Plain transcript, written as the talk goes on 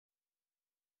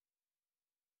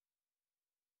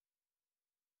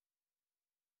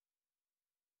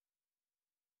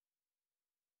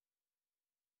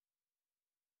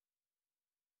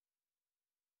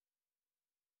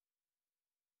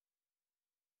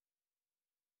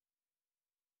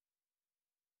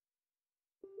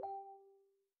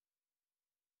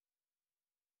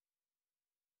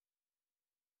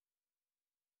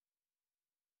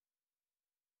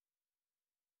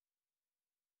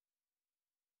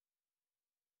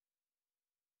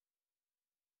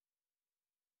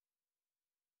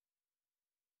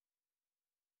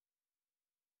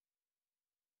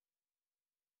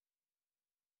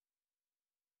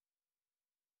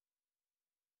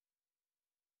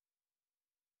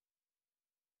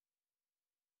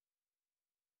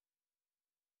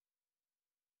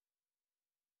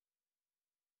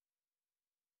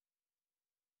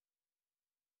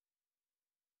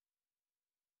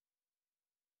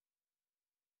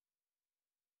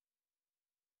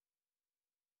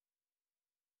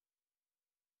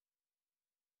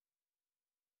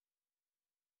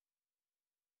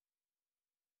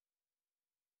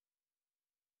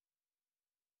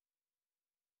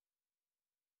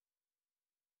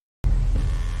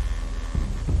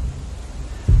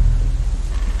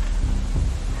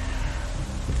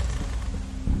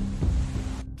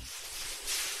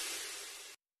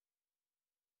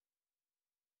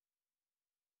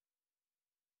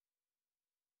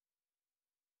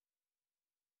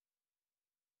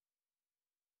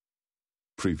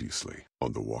Previously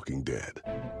on The Walking Dead.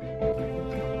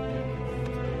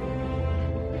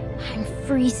 I'm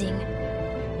freezing.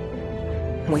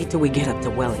 Wait till we get up to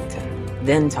Wellington,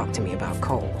 then talk to me about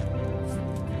Cole.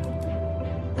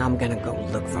 I'm gonna go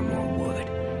look for more wood.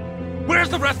 Where's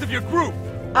the rest of your group?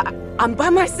 I'm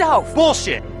by myself!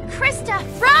 Bullshit! Krista,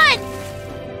 run!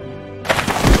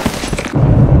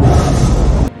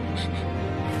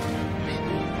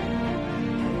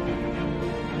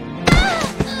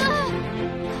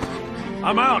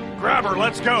 I'm out! Grab her,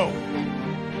 let's go!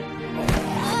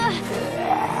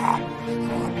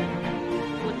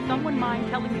 Would someone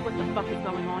mind telling me what the fuck is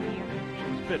going on here? She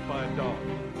was bit by a dog.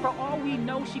 For all we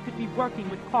know, she could be working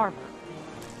with Carver.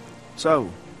 So,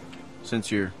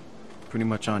 since you're pretty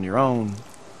much on your own,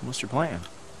 what's your plan?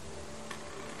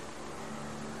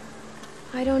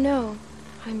 I don't know.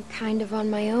 I'm kind of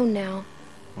on my own now.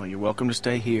 Well, you're welcome to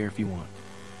stay here if you want.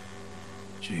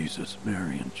 Jesus,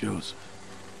 Mary, and Joseph.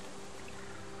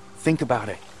 Think about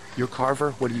it. You're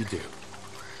Carver, what do you do?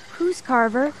 Who's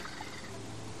Carver?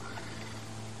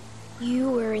 You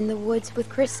were in the woods with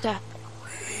Krista.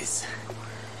 Please.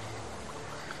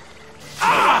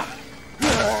 I'm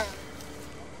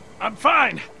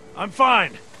fine! I'm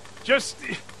fine! Just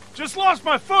lost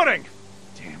my footing!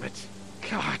 Damn it.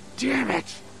 God damn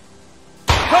it!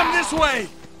 Come this way!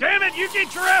 Damn it, you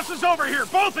get your asses over here,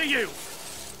 both of you!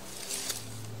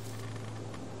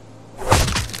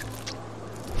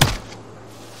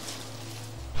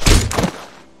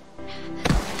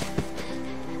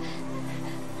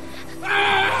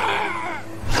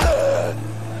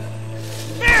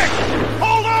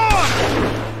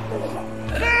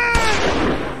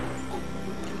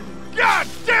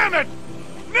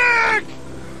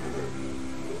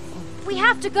 We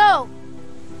have to go!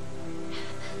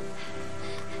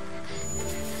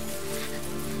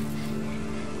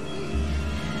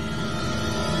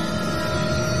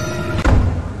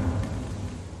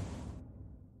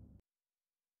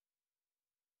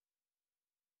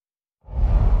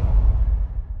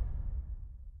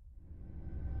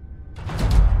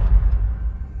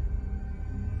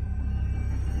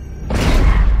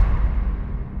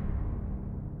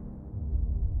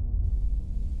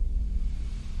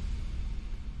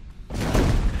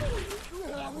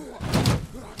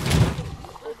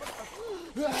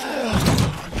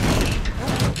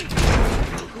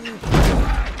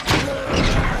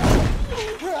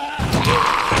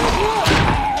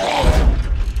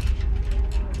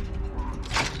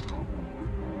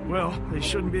 Well, they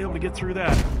shouldn't be able to get through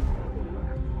that.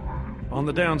 On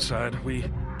the downside, we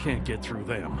can't get through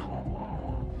them.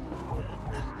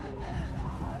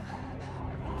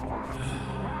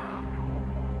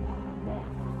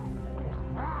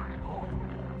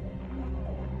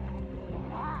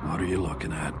 What are you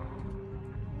looking at?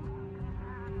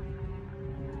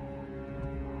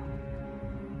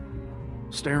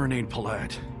 Staring ain't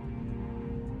polite.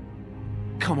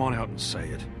 Come on out and say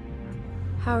it.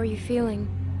 How are you feeling?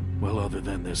 Well, other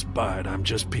than this bite, I'm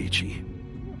just peachy.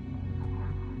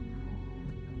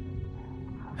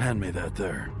 Hand me that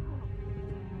there.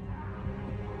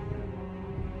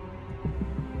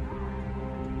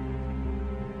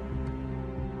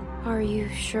 Are you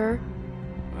sure?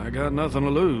 I got nothing to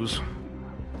lose.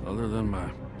 Other than my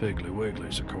Piggly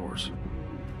Wigglies, of course.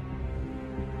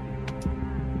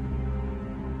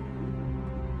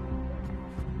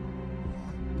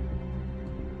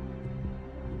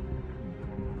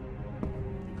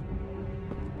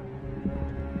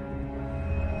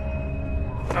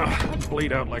 I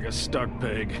bleed out like a stuck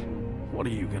pig. What are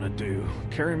you gonna do?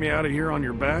 Carry me out of here on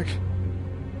your back?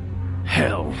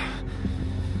 Hell.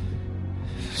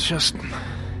 Just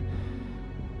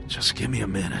give me a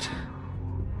minute.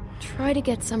 Try to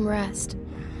get some rest.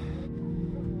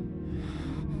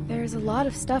 There's a lot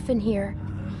of stuff in here.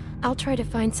 I'll try to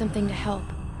find something to help.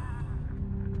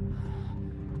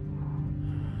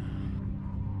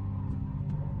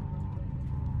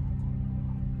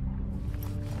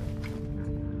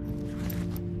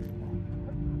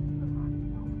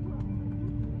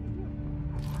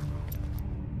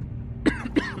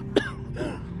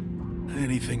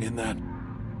 Anything in that?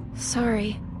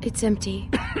 Sorry, it's empty.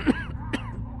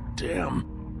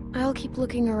 Damn. I'll keep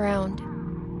looking around.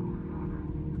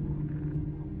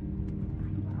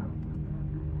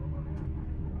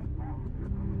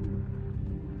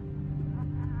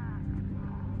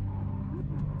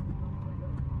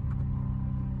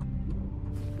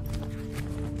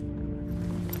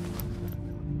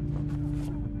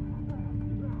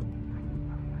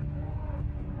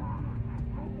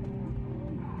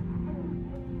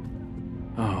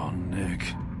 Oh, Nick.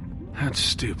 That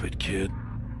stupid kid.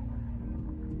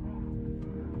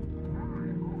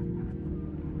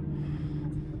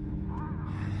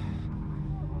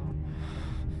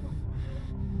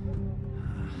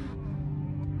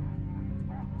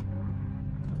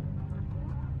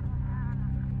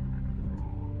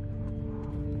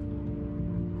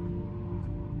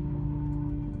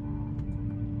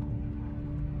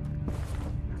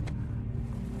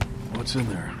 What's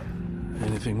in there?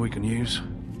 Anything we can use?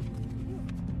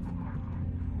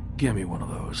 Give me one of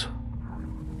those.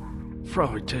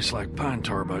 Probably tastes like pine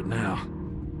tar by now.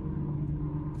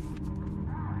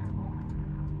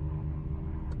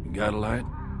 You got a light?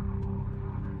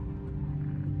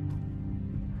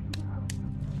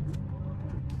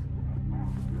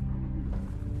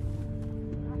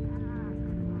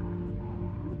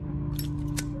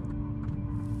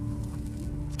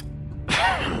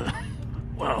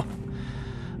 Well,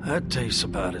 that tastes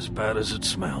about as bad as it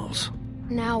smells.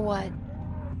 Now what?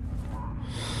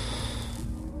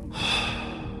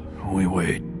 We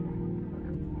wait.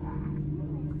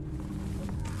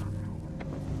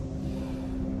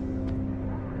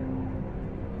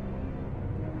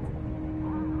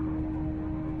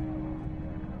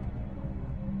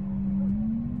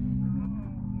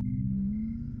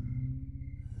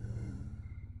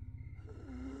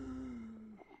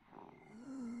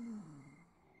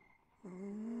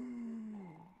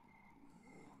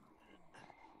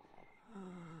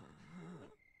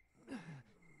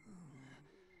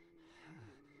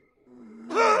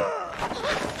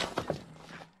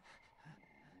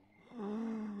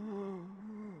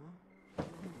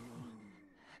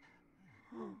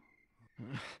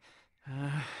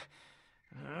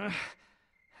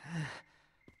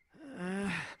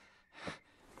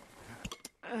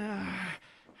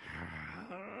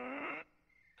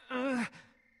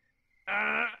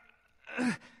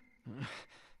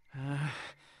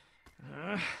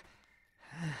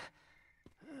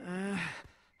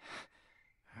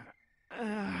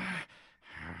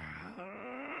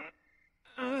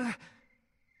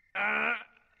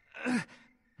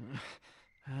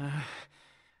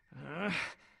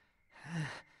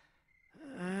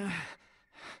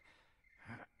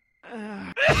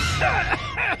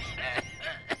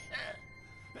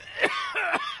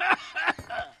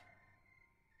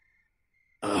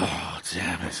 Oh,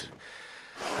 damn it.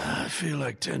 I feel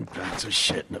like 10 pounds of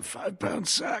shit in a 5-pound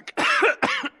sack.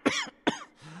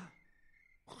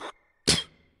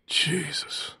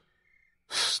 Jesus.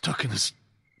 Stuck in this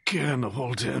can the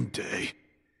whole damn day.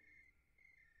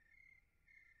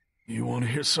 You want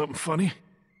to hear something funny?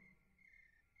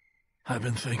 I've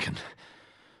been thinking,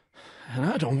 and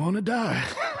I don't want to die.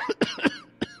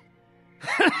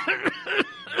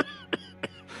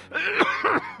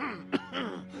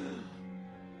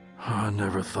 I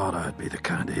never thought I'd be the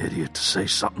kind of idiot to say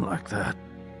something like that,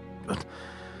 but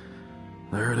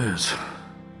there it is.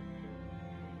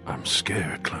 I'm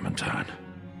scared, Clementine.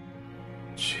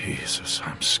 Jesus,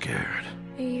 I'm scared.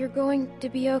 You're going to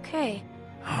be okay.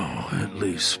 Oh, at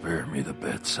least spare me the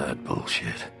bedside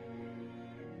bullshit.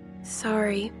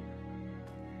 Sorry.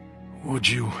 Would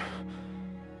you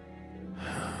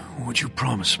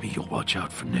promise me you'll watch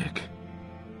out for Nick?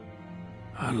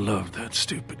 I love that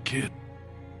stupid kid.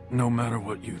 No matter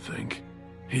what you think,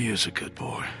 he is a good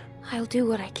boy. I'll do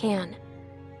what I can.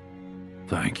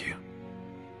 Thank you.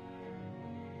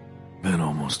 Been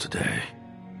almost a day.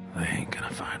 They ain't gonna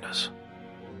find us.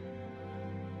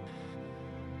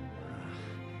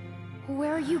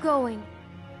 Where are you going?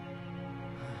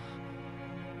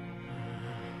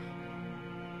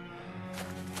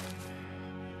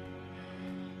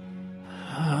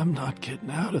 I'm not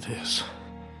getting out of this.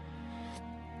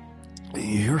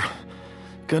 You're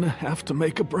gonna have to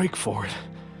make a break for it.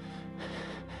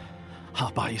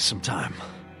 I'll buy you some time.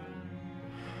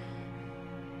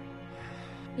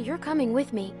 You're coming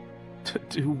with me. To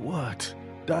do what?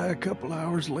 Die a couple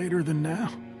hours later than now?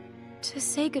 To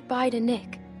say goodbye to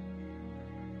Nick.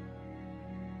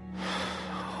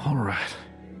 All right.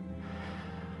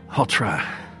 I'll try.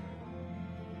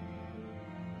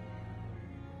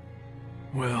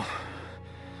 Well,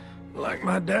 like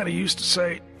my daddy used to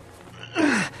say,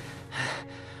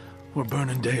 we're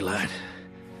burning daylight.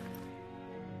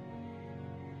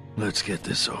 Let's get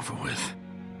this over with.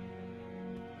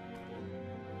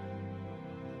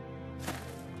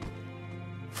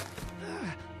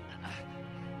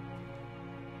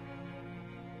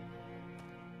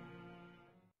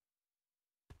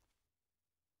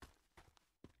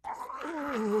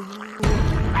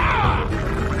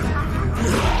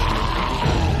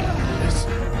 This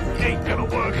ain't gonna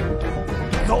work.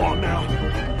 Go on now.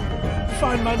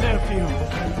 Find my nephew.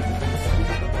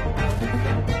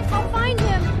 I'll find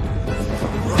him!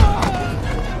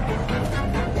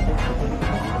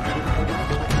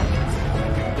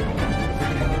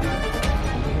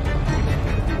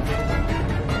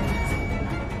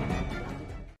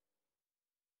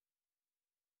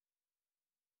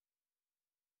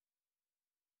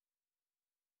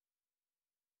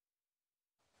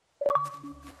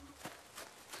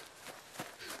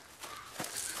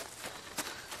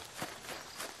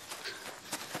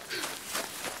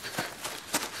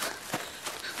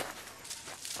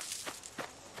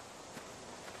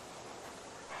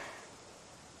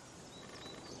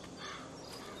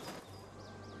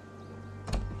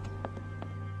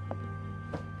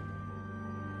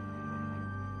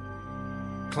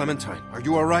 Clementine, are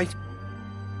you alright?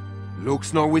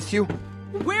 Luke's not with you?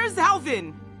 Where's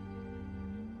Alvin?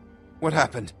 What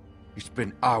happened? It's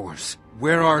been hours.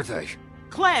 Where are they?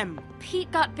 Clem!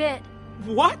 Pete got bit.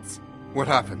 What? What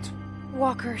happened?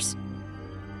 Walkers.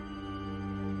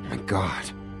 My God.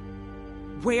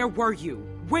 Where were you?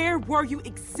 Where were you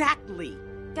exactly?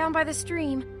 Down by the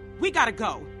stream. We gotta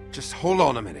go. Just hold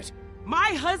on a minute.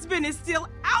 My husband is still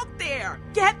out there!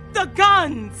 Get the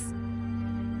guns!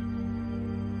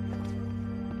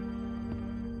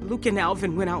 Luke and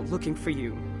Alvin went out looking for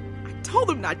you. I told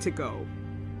them not to go.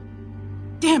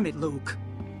 Damn it, Luke.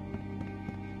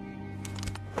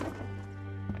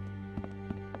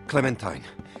 Clementine,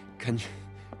 can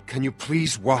you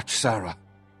please watch Sarah?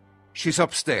 She's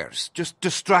upstairs. Just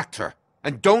distract her.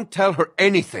 And don't tell her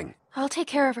anything. I'll take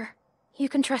care of her. You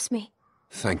can trust me.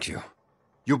 Thank you.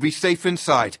 You'll be safe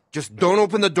inside. Just don't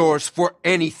open the doors for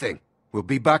anything. We'll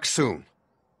be back soon.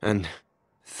 And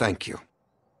thank you.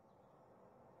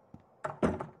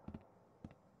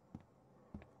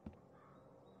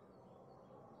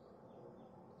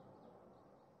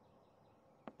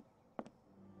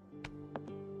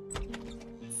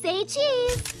 Say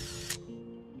cheese!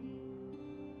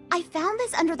 I found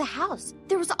this under the house.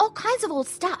 There was all kinds of old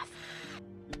stuff.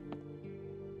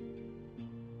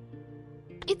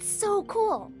 It's so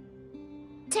cool.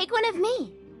 Take one of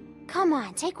me. Come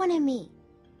on, take one of me.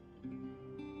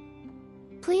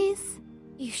 Please?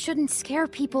 You shouldn't scare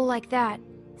people like that.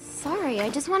 Sorry, I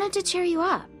just wanted to cheer you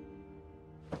up.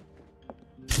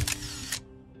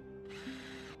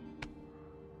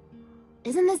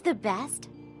 Isn't this the best?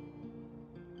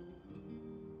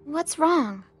 What's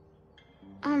wrong?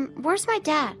 Where's my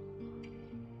dad?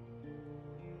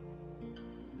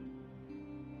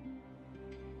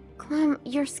 Clem,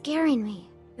 you're scaring me.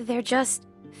 They're just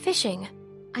fishing.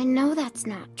 I know that's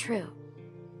not true.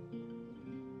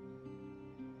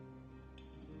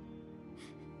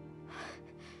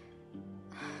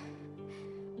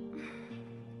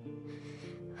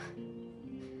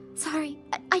 Sorry,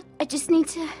 I just need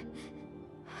to...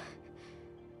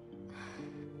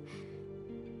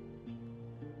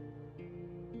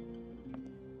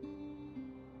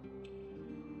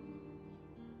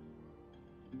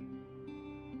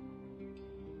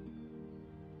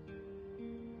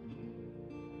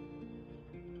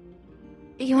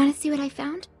 You want to see what I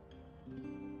found?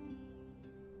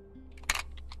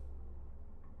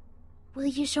 Will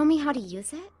you show me how to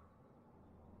use it?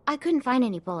 I couldn't find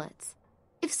any bullets.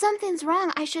 If something's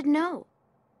wrong, I should know.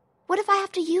 What if I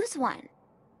have to use one?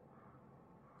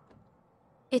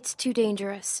 It's too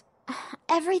dangerous.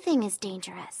 Everything is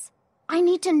dangerous. I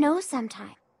need to know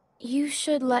sometime. You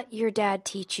should let your dad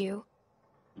teach you.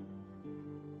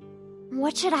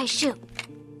 What should I shoot?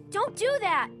 Don't do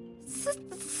that!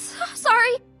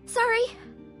 Sorry.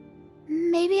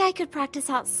 Maybe I could practice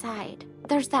outside.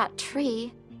 There's that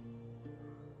tree.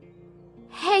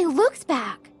 Hey, Luke's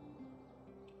back.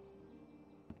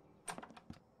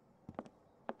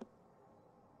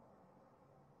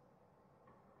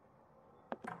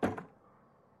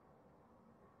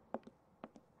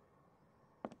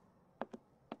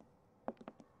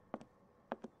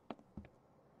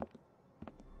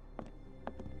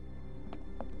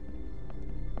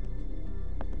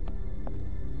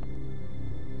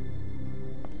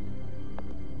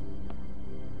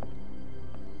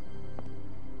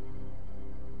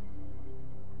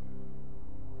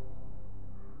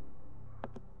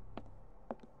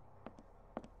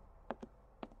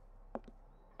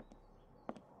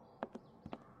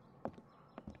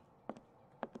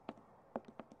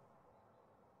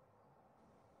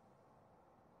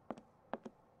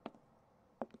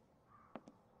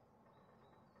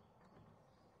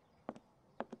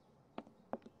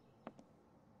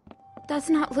 That's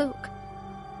not Luke.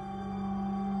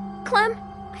 Clem,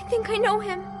 I think I know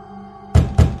him.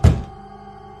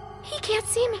 He can't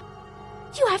see me.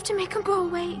 You have to make him go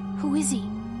away. Who is he?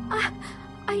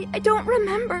 I don't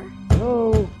remember.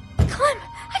 Hello? Clem,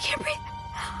 I can't breathe.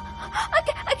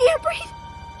 I can't breathe.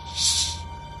 Shh.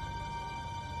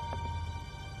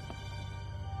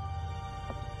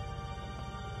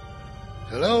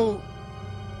 Hello?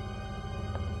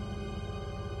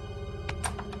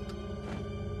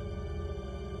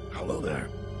 Hello there.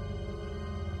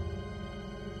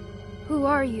 Who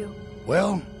are you?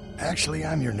 Well, actually,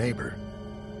 I'm your neighbor.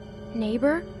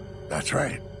 Neighbor? That's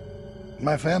right.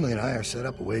 My family and I are set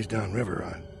up a ways downriver.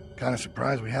 I'm kind of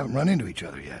surprised we haven't run into each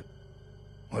other yet.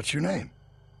 What's your name?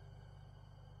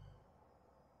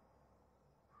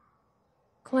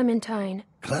 Clementine.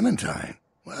 Clementine?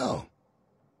 Well,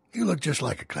 you look just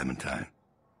like a Clementine.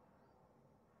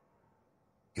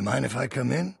 You mind if I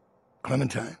come in,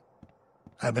 Clementine?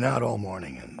 I've been out all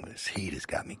morning, and this heat has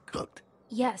got me cooked.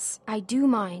 Yes, I do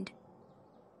mind.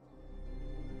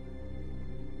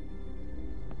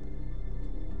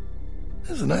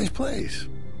 This is a nice place.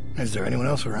 Is there anyone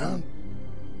else around?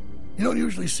 You don't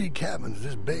usually see cabins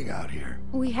this big out here.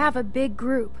 We have a big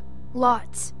group.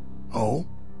 Lots. Oh?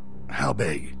 How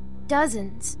big?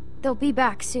 Dozens. They'll be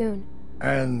back soon.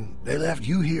 And they left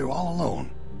you here all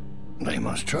alone. They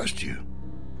must trust you.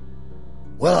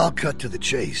 Well, I'll cut to the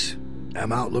chase.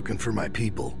 I'm out looking for my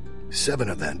people. 7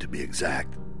 of them, to be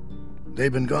exact.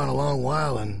 They've been gone a long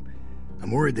while, and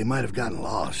I'm worried they might have gotten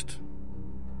lost.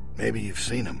 Maybe you've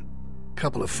seen them.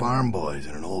 Couple of farm boys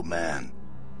and an old man.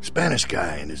 Spanish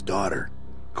guy and his daughter.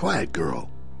 Quiet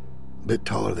girl. Bit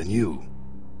taller than you.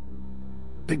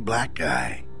 Big black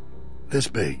guy. This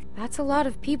big. That's a lot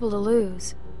of people to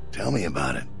lose. Tell me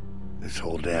about it. This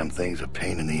whole damn thing's a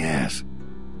pain in the ass.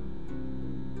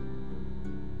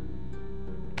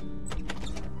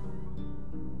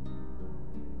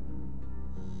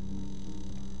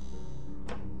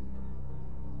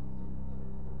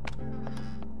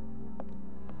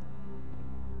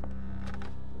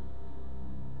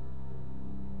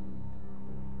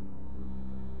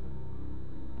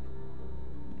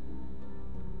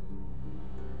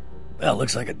 Well,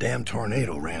 looks like a damn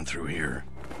tornado ran through here.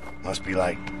 Must be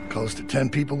like close to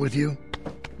 10 people with you?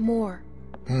 More.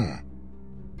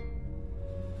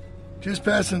 Just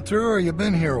passing through, or you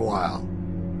been here a while?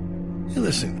 Hey,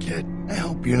 listen, kid. I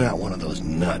hope you're not one of those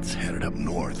nuts headed up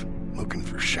north, looking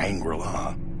for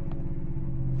Shangri-La.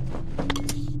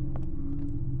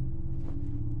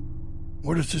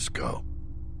 Where does this go?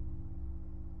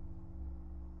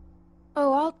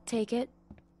 Oh, I'll take it.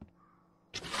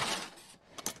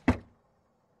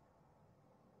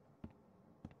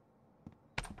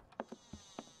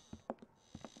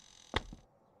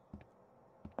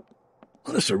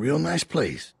 Well, it's a real nice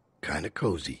place. Kinda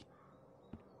cozy.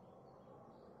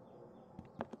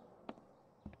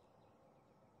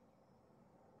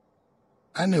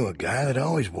 I knew a guy that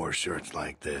always wore shirts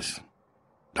like this.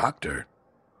 Doctor.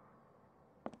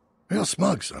 Real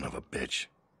smug son of a bitch.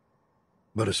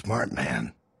 But a smart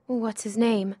man. What's his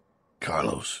name?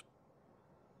 Carlos.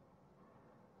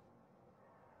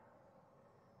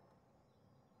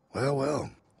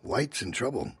 Well, White's in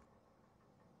trouble.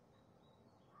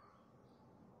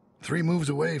 3 moves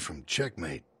away from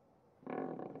checkmate.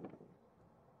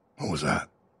 What was that?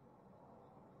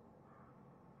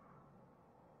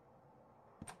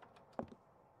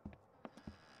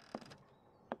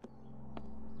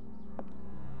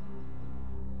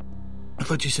 I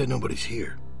thought you said nobody's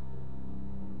here.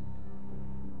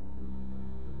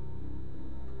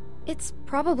 It's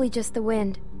probably just the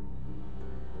wind.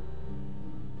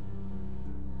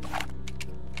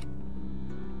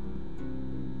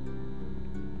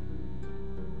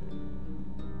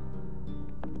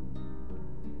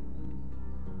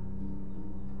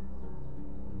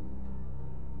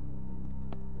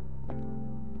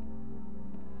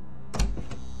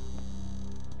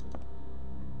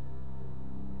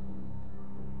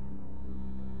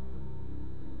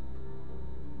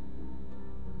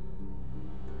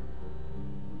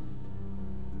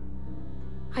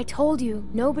 I told you,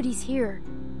 nobody's here.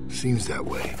 Seems that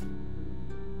way.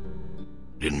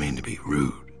 Didn't mean to be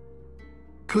rude.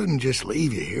 Couldn't just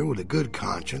leave you here with a good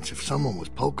conscience if someone was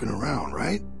poking around,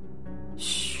 right?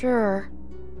 Sure.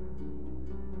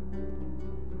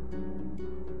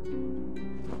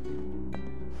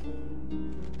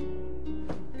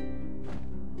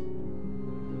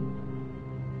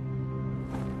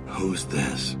 Who's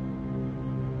this?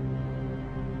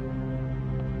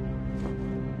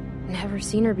 Never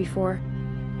seen her before.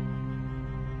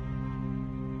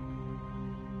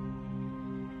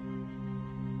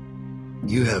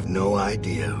 You have no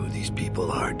idea who these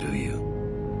people are, do you?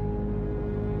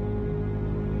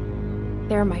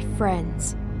 They're my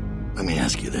friends. Let me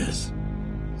ask you this.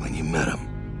 When you met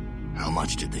them, how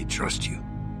much did they trust you?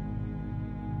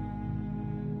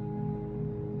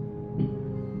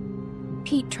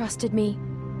 Pete trusted me.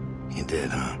 You did,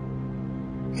 huh?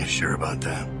 You sure about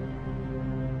that?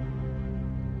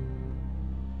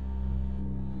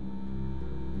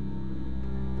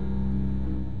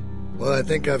 Well, I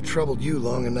think I've troubled you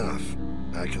long enough.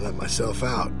 I can let myself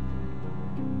out.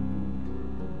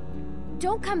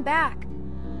 Don't come back.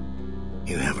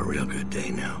 You have a real good day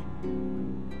now.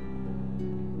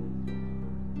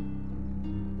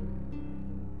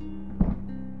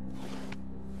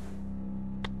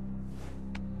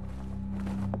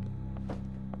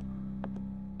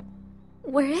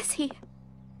 Where is he?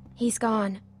 He's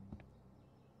gone.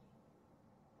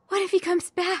 What if he comes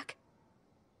back?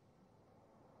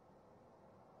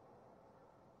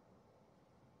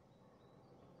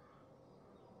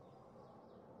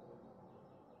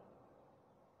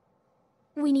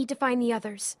 We need to find the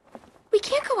others. We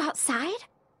can't go outside.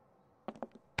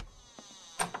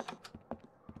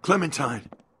 Clementine.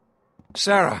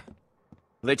 Sarah!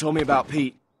 They told me about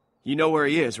Pete. You know where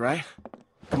he is, right?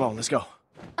 Come on, let's go.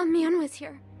 A man was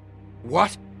here.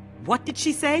 What? What did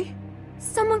she say?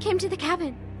 Someone came to the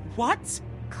cabin. What?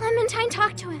 Clementine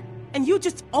talked to him. And you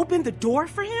just opened the door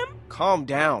for him? Calm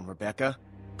down, Rebecca.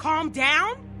 Calm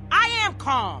down? I am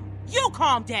calm. You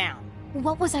calm down.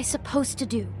 What was I supposed to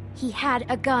do? He had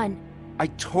a gun. I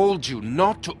told you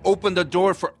not to open the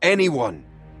door for anyone.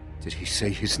 Did he say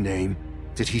his name?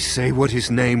 Did he say what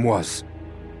his name was?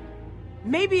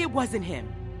 Maybe it wasn't him.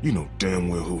 You know damn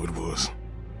well who it was.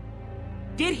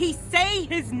 Did he say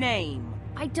his name?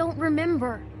 I don't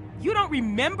remember. You don't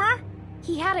remember?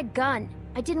 He had a gun.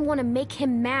 I didn't want to make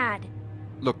him mad.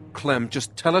 Look, Clem,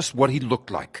 just tell us what he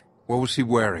looked like. What was he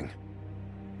wearing?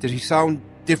 Did he sound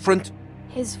different?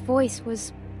 His voice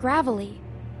was gravelly.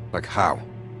 Like how?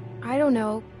 I don't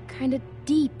know, kind of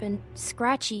deep and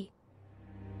scratchy.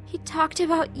 He talked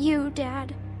about you,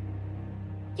 Dad.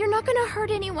 You're not gonna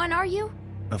hurt anyone, are you?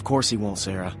 Of course he won't,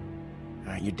 Sarah.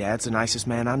 Your dad's the nicest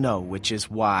man I know, which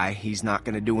is why he's not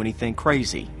gonna do anything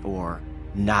crazy or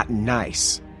not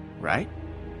nice, right?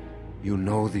 You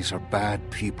know these are bad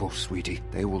people, sweetie.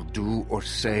 They will do or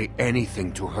say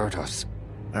anything to hurt us.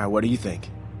 What do you think?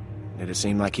 Did it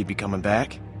seem like he'd be coming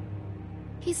back?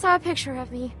 He saw a picture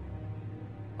of me.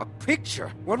 A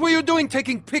picture? What were you doing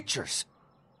taking pictures?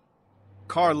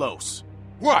 Carlos.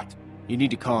 What? You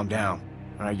need to calm down.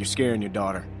 You're scaring your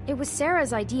daughter. It was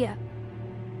Sarah's idea.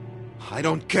 I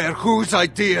don't care whose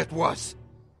idea it was.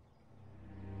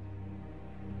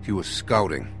 He was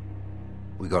scouting.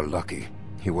 We got lucky.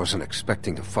 He wasn't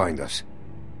expecting to find us.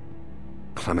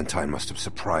 Clementine must have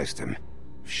surprised him.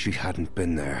 She hadn't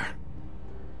been there.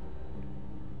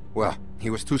 Well,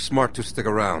 he was too smart to stick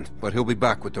around, but he'll be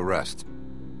back with the rest.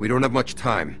 We don't have much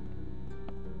time.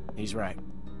 He's right.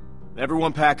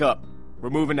 Everyone pack up.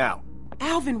 We're moving out.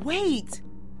 Alvin, wait!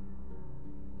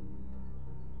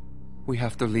 We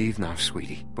have to leave now,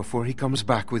 sweetie, before he comes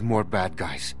back with more bad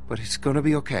guys. But it's gonna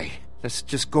be okay. Let's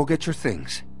just go get your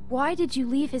things. Why did you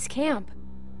leave his camp?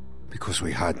 Because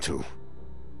we had to.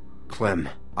 Clem,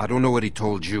 I don't know what he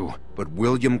told you, but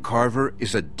William Carver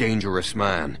is a dangerous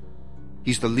man.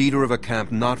 He's the leader of a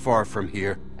camp not far from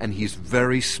here, and he's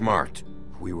very smart.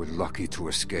 We were lucky to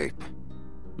escape.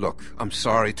 Look, I'm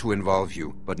sorry to involve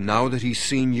you, but now that he's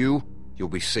seen you, you'll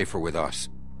be safer with us.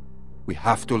 We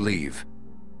have to leave.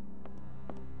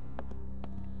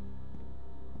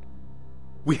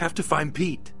 We have to find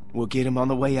Pete. We'll get him on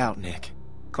the way out, Nick.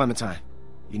 Clementine,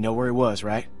 you know where he was,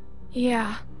 right?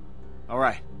 Yeah. All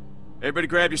right. Everybody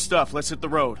grab your stuff. Let's hit the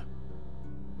road.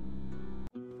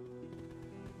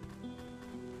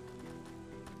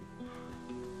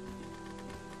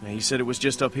 Now, you said it was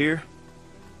just up here?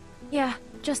 Yeah,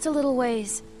 just a little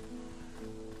ways.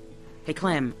 Hey,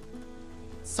 Clem.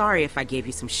 Sorry if I gave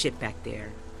you some shit back there.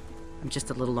 I'm just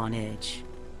a little on edge.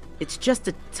 It's just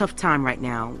a tough time right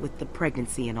now with the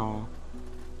pregnancy and all.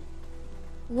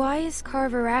 Why is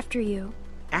Carver after you?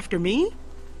 After me?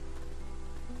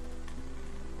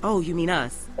 Oh, you mean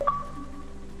us?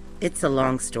 It's a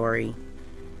long story.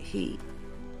 He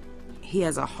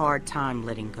has a hard time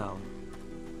letting go.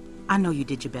 I know you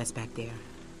did your best back there.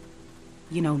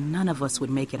 You know, none of us would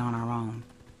make it on our own.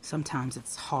 Sometimes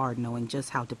it's hard knowing just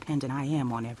how dependent I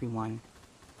am on everyone.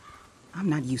 I'm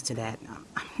not used to that.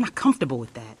 I'm not comfortable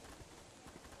with that.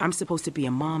 I'm supposed to be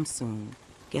a mom soon.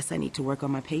 Guess I need to work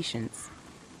on my patience.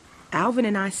 Alvin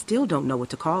and I still don't know what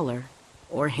to call her.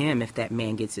 Or him if that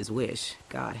man gets his wish.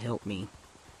 God help me.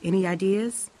 Any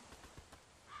ideas?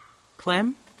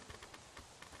 Clem?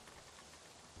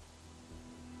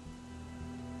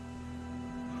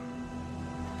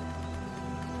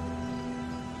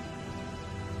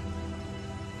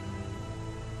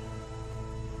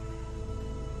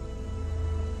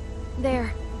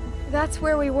 There. That's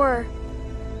where we were.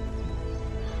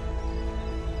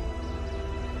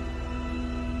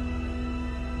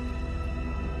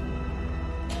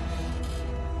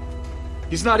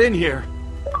 He's not in here.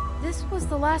 This was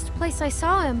the last place I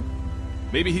saw him.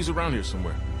 Maybe he's around here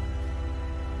somewhere.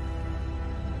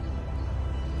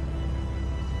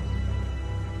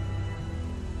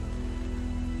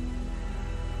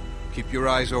 Keep your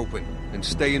eyes open and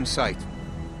stay in sight.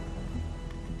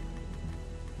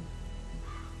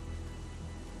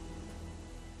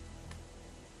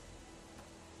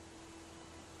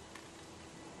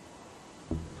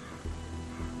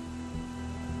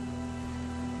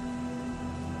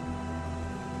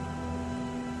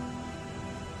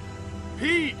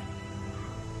 Pete!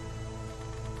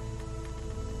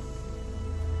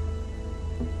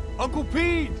 Uncle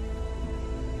Pete!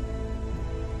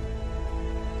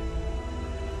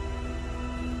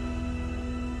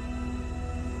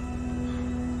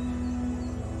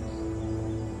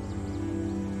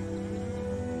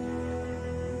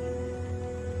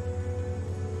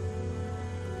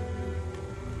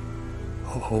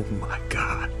 Oh my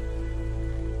God.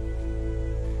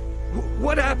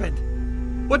 What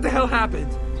happened? What the hell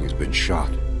happened? He's been shot.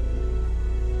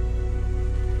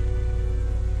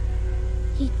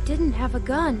 He didn't have a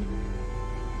gun.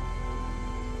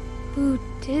 Who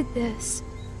did this?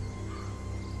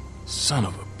 Son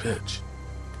of a bitch.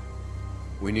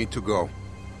 We need to go.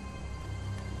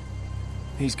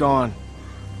 He's gone.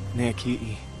 Nick,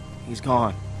 he's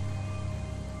gone.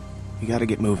 You gotta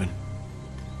get moving.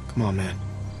 Come on, man.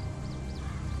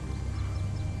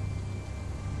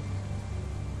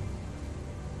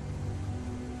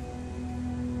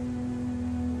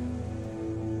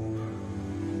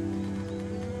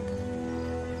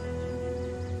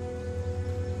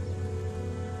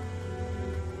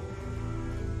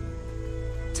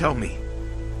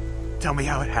 Tell me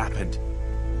how it happened.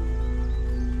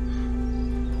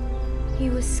 He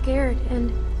was scared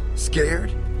and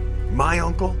Scared? My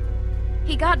uncle?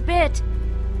 he got bit.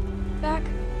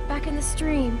 Back in the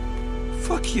stream.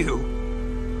 Fuck you.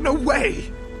 No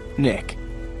way. Nick,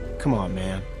 come on,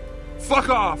 man. Fuck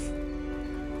off.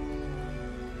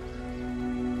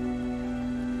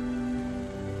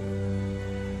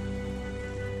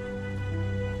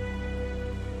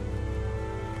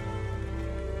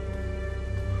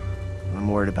 I'm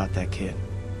worried about that kid.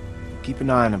 Keep an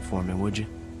eye on him for me, would you?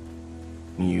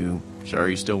 You sure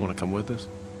you still want to come with us?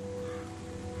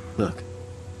 Look,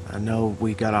 I know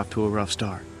we got off to a rough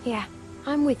start, Yeah,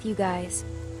 I'm with you guys.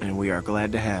 and we are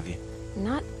glad to have you.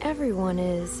 Not everyone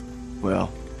is.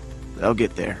 Well, they'll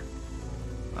get there.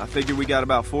 I figure we got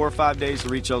about 4 or 5 days to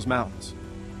reach those mountains.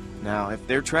 Now, if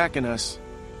they're tracking us,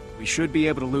 we should be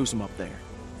able to lose them up there.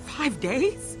 5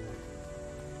 days?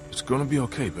 It's gonna be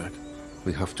okay, Beck.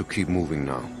 We have to keep moving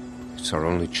now. It's our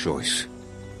only choice.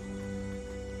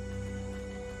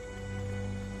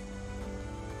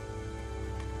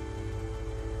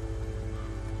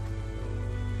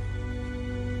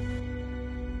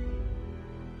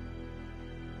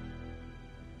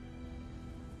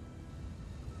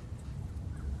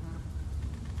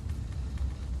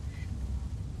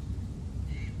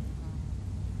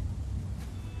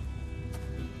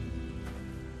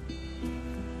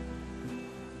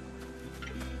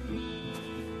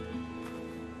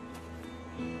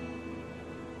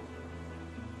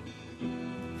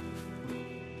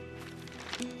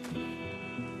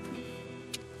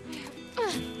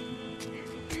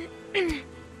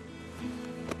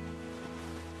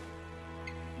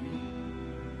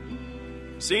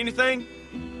 See anything?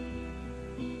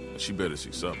 She better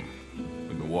see something.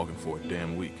 We've been walking for a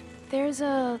damn week. There's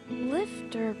a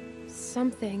lift or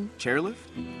something. Chairlift?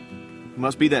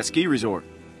 Must be that ski resort.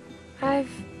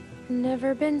 I've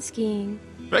never been skiing.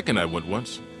 Beck and I went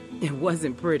once. It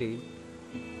wasn't pretty.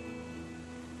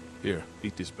 Here,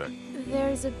 eat this, Beck.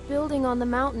 There's a building on the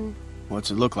mountain.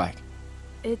 What's it look like?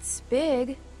 It's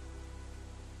big.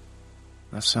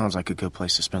 That sounds like a good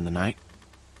place to spend the night.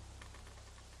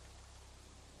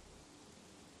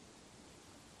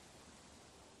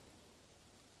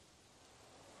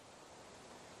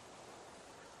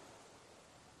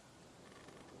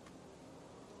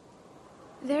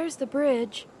 There's the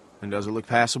bridge. And does it look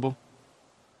passable?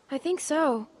 I think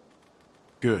so.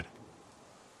 Good.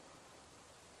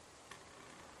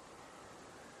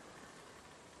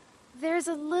 There's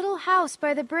a little house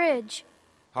by the bridge.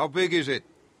 How big is it?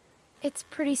 It's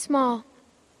pretty small.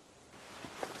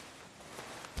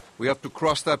 We have to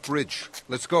cross that bridge.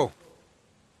 Let's go.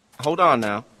 Hold on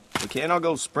now. We can't all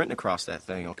go sprinting across that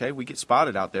thing, okay? We get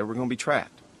spotted out there, we're gonna be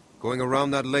trapped. Going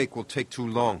around that lake will take too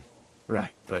long.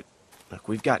 Right, but look,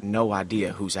 we've got no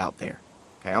idea who's out there.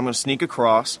 Okay, I'm gonna sneak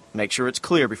across, make sure it's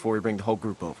clear before we bring the whole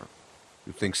group over.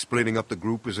 You think splitting up the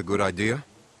group is a good idea?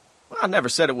 Well, I never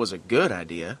said it was a good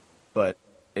idea, but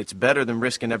it's better than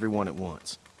risking everyone at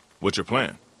once. What's your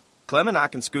plan? Clem and I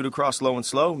can scoot across low and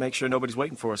slow, make sure nobody's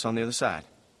waiting for us on the other side.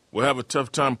 We'll have a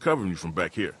tough time covering you from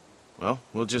back here. Well,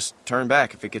 we'll just turn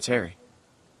back if it gets hairy.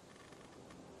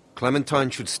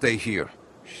 Clementine should stay here.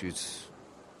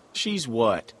 She's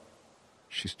what?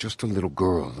 She's just a little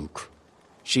girl, Luke.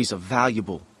 She's a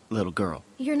valuable little girl.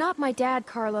 You're not my dad,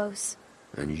 Carlos.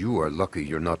 And you are lucky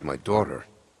you're not my daughter.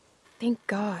 Thank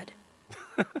God.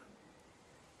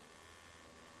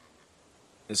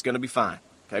 It's gonna be fine.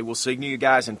 Okay, we'll signal you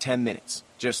guys in 10 minutes.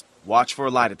 Just watch for a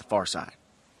light at the far side.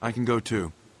 I can go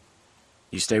too.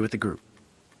 You stay with the group.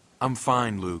 I'm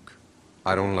fine, Luke.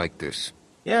 I don't like this.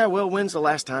 Yeah, well, when's the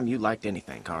last time you liked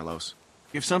anything, Carlos?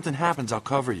 If something happens, I'll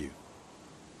cover you.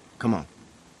 Come on.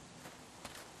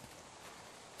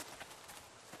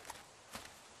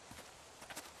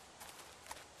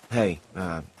 Hey,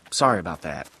 sorry about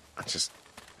that. I just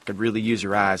could really use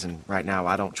your eyes, and right now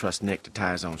I don't trust Nick to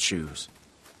tie his own shoes.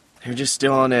 You're just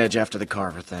still on edge after the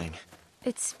Carver thing.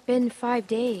 It's been 5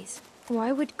 days.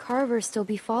 Why would Carver still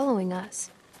be following us?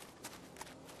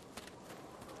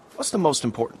 What's the most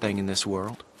important thing in this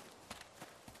world?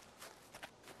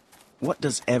 What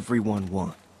does everyone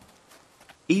want?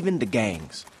 Even the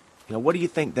gangs. You know, what do you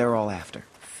think they're all after?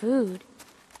 Food.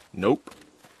 Nope.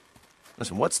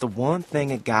 Listen, what's the one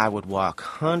thing a guy would walk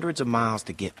hundreds of miles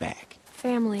to get back?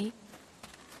 Family.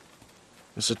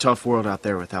 It's a tough world out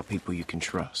there without people you can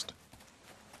trust.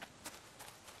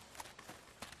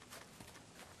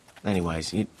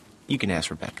 Anyways, you can ask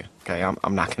Rebecca, okay?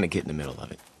 I'm not gonna get in the middle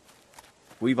of it.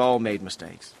 We've all made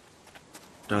mistakes.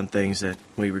 Done things that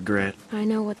we regret. I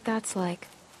know what that's like.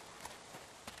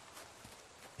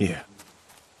 Yeah.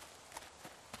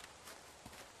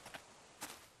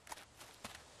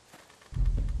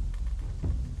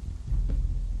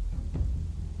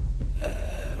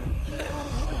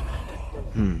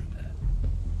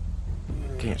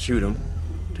 Can't shoot them.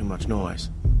 Too much noise.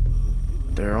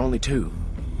 But there are only 2.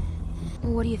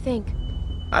 What do you think?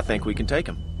 I think we can take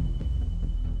them.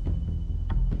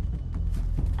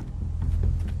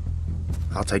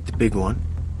 I'll take the big one.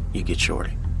 You get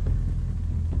Shorty.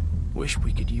 Wish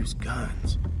we could use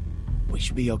guns. We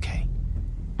should be okay.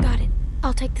 Got it.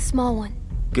 I'll take the small one.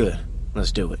 Good.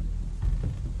 Let's do it.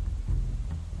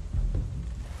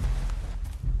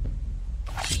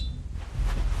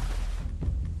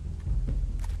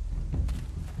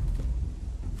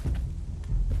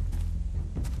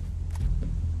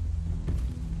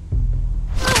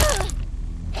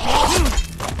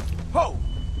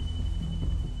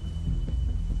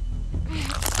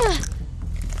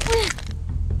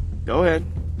 Go ahead.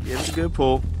 Give it a good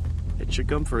pull. It should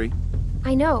come free.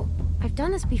 I know. I've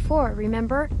done this before,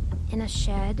 remember? In a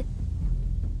shed.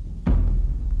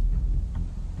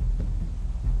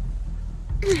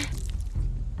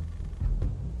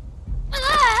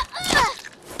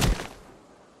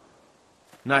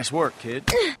 Nice work,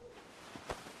 kid.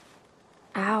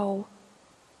 Ow.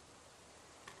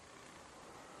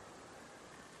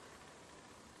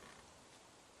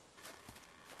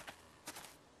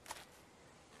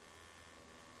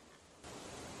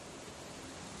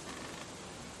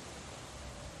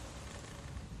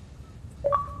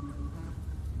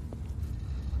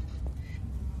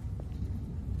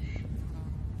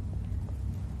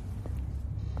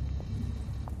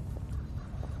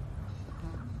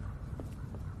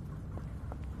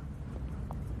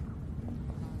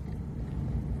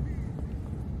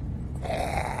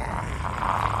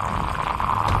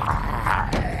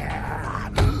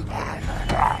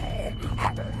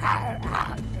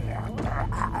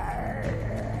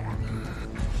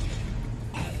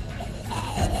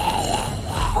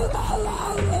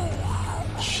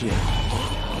 Shit.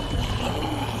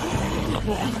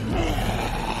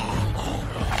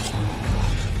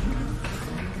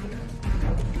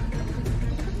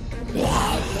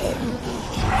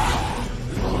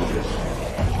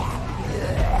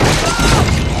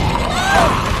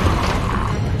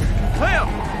 Clem!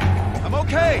 I'm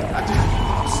okay.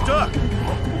 I'm stuck.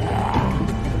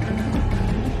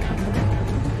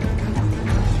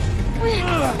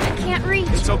 I can't reach.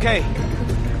 It's okay.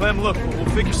 Clem, look, we'll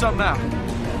figure something out.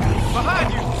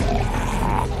 Behind you!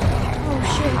 Oh,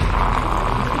 shit.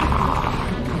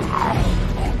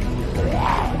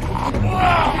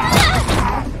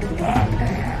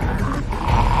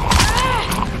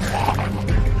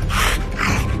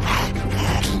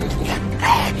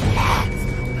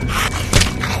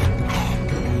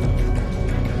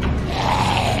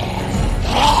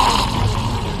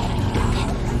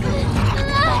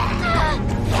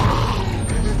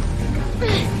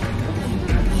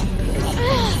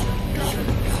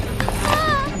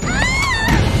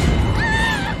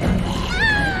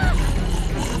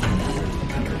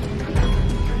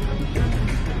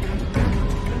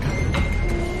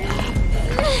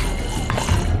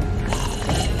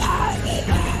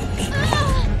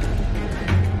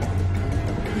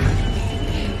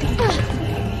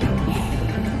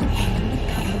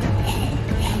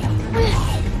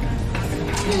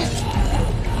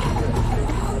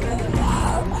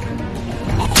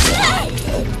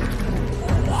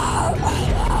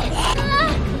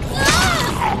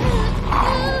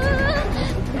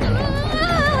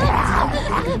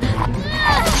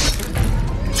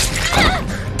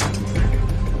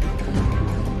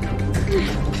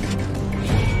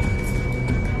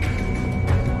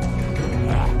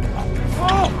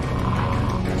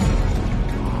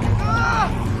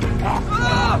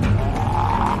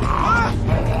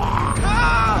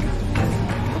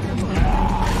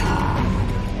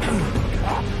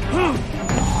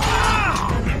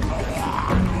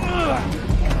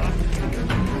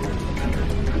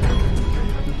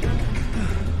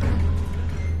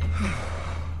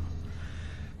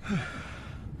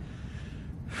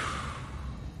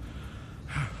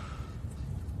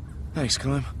 Thanks,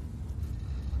 Clem.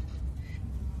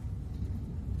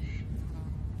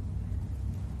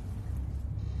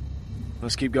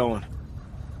 Let's keep going.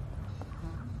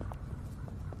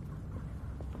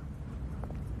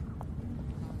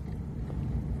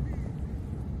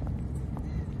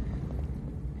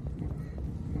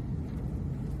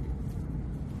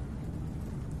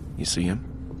 You see him?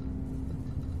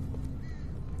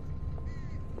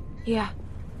 Yeah.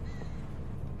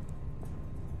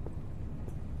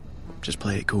 Just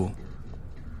play it cool.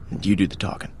 And you do the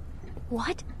talking.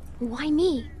 What? Why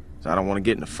me? So I don't want to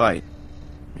get in a fight.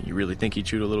 You really think he'd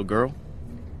shoot a little girl?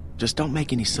 Just don't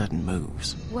make any sudden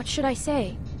moves. What should I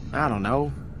say? I don't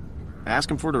know. Ask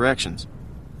him for directions.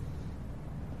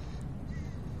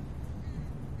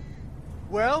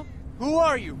 Well, who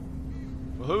are you?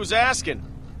 Well, who's asking?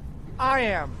 I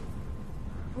am.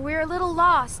 We're a little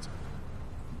lost.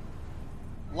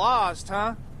 Lost,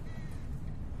 huh?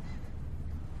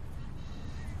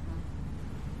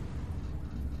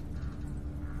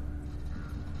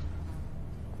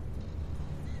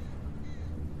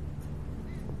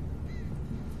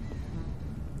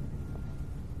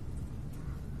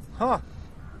 Huh.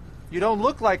 You don't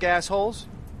look like assholes.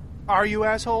 Are you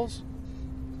assholes?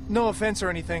 No offense or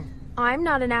anything. I'm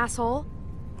not an asshole.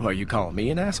 Are you calling me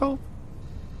an asshole?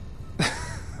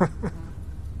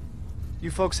 You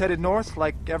folks headed north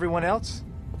like everyone else?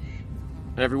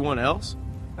 Everyone else?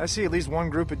 I see at least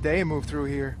one group a day move through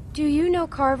here. Do you know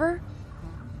Carver?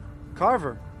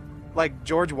 Carver? Like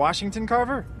George Washington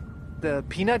Carver? The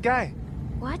peanut guy?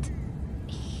 What?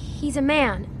 He's a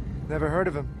man. Never heard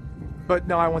of him. But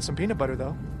no, I want some peanut butter,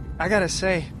 though. I gotta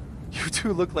say, you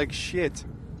two look like shit.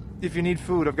 If you need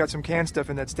food, I've got some canned stuff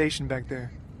in that station back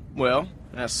there. Well,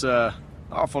 that's,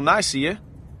 awful nice of you.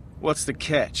 What's the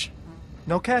catch?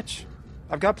 No catch.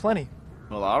 I've got plenty.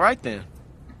 Well, all right then.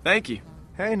 Thank you.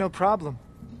 Hey, no problem.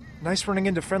 Nice running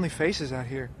into friendly faces out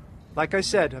here. Like I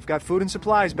said, I've got food and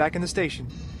supplies back in the station.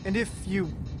 And if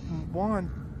you want...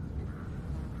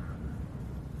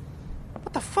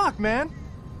 What the fuck, man?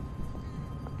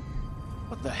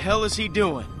 What the hell is he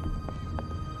doing?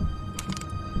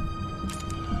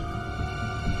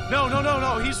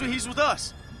 No, he's with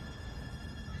us.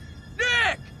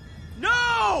 Nick!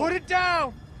 No! Put it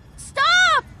down!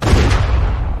 Stop!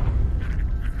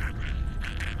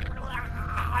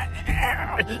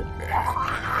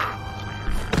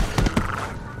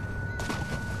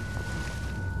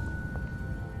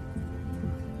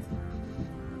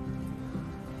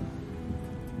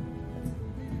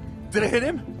 Did I hit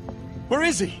him? Where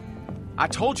is he? I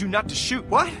told you not to shoot.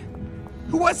 What?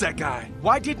 Who was that guy?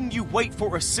 Why didn't you wait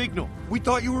for a signal? We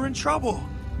thought you were in trouble.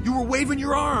 You were waving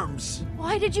your arms.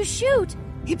 Why did you shoot?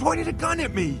 He pointed a gun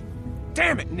at me.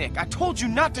 Damn it, Nick. I told you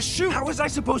not to shoot. How was I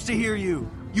supposed to hear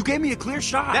you? You gave me a clear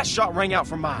shot. That shot rang out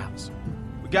for miles.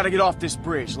 We gotta get off this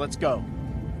bridge. Let's go.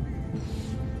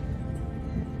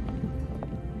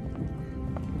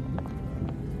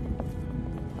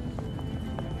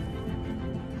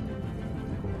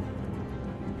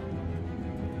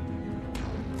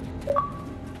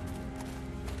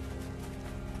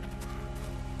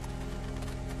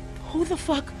 Who the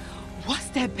fuck was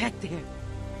that back there?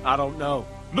 I don't know.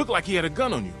 Looked like he had a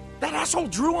gun on you. That asshole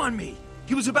drew on me.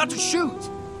 He was about to shoot.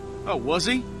 Oh, was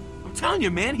he? I'm telling you,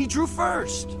 man, he drew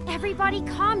first. Everybody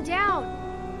calm down.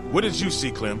 What did you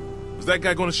see, Clem? Was that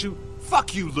guy gonna shoot?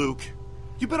 Fuck you, Luke.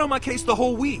 You've been on my case the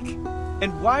whole week.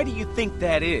 And why do you think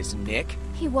that is, Nick?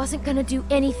 He wasn't gonna do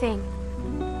anything.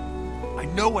 I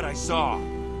know what I saw.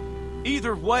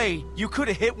 Either way, you could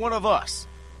have hit one of us.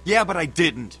 Yeah, but I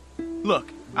didn't. Look,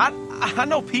 I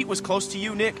know Pete was close to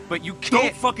you, Nick, but you can't...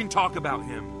 Don't fucking talk about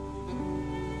him.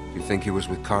 You think he was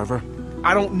with Carver?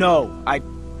 I don't know.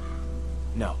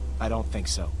 No, I don't think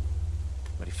so.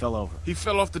 But he fell over. He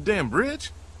fell off the damn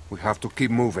bridge? We have to keep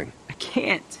moving. I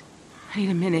can't. I need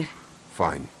a minute.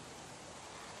 Fine.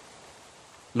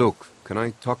 Luke, can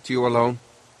I talk to you alone?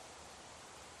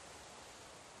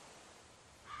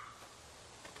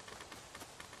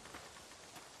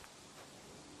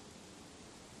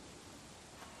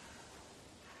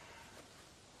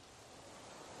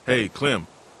 Hey, Clem,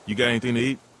 you got anything to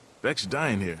eat? Beck's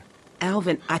dying here.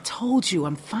 Alvin, I told you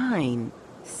I'm fine.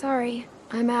 Sorry,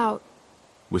 I'm out.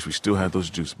 Wish we still had those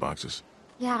juice boxes.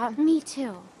 Yeah, me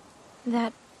too.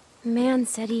 That man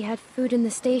said he had food in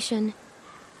the station.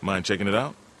 Mind checking it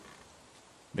out?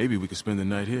 Maybe we could spend the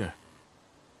night here.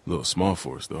 A little small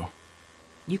for us, though.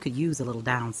 You could use a little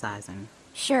downsizing.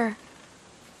 Sure.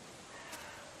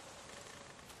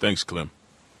 Thanks, Clem.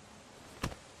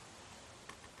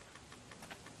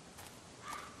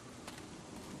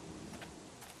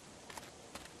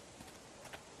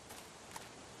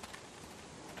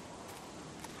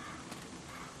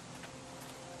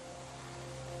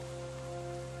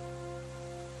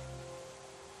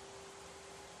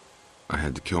 I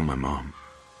had to kill my mom.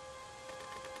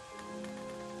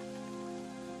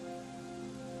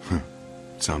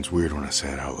 Sounds weird when I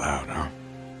say it out loud, huh?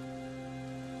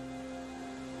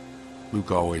 Luke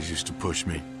always used to push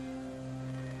me.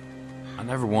 I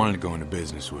never wanted to go into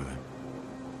business with him.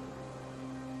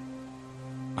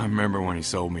 I remember when he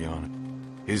sold me on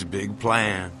it. His big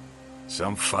plan.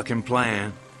 Some fucking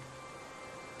plan.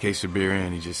 Case of beer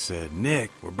in, he just said,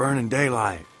 "Nick, we're burning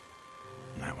daylight."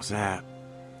 And that was that.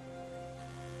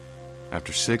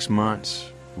 After 6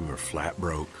 months, we were flat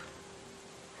broke.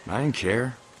 I didn't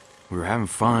care. We were having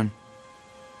fun.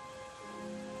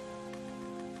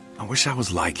 I wish I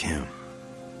was like him.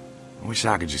 I wish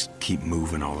I could just keep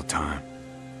moving all the time.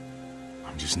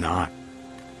 I'm just not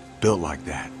built like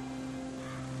that.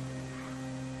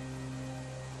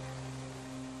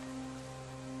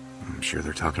 I'm sure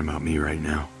they're talking about me right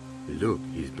now. Luke,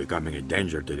 he's becoming a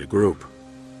danger to the group.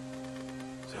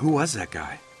 So who was that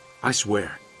guy? I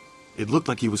swear, it looked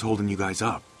like he was holding you guys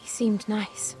up. He seemed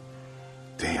nice.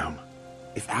 Damn.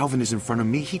 If Alvin is in front of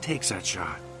me, he takes that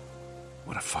shot.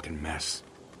 What a fucking mess.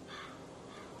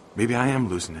 Maybe I am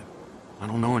losing it. I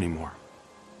don't know anymore.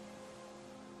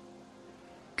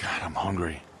 God, I'm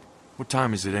hungry. What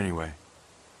time is it anyway?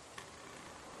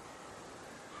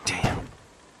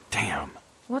 Damn.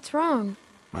 What's wrong?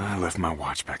 I left my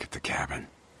watch back at the cabin.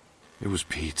 It was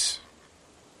Pete's.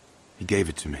 He gave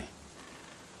it to me.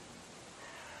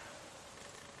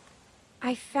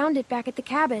 I found it back at the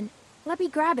cabin. Let me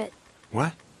grab it.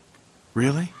 What?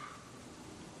 Really?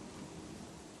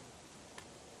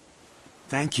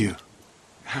 Thank you.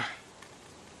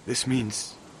 This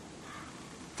means...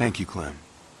 Thank you, Clem.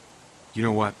 You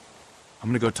know what? I'm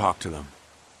gonna go talk to them.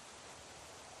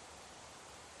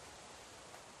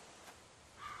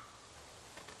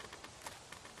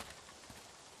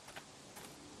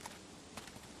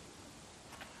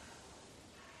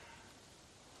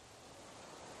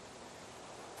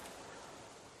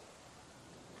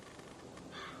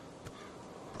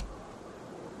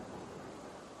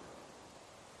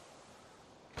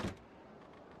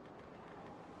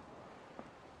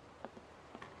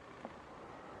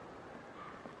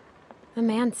 The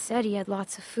man said he had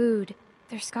lots of food.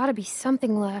 There's gotta be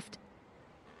something left.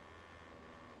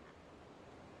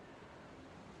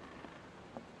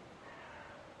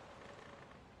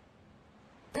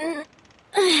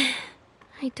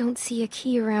 I don't see a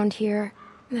key around here.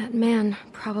 That man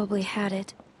probably had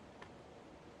it.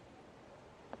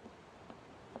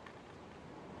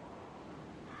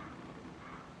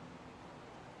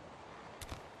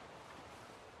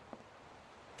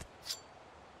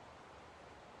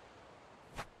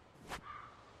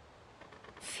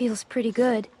 Feels pretty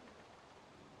good.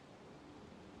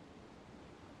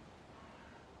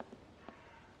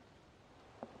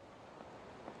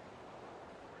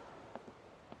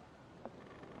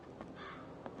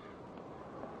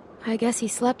 I guess he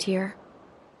slept here.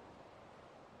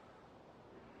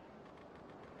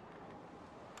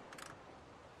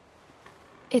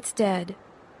 It's dead.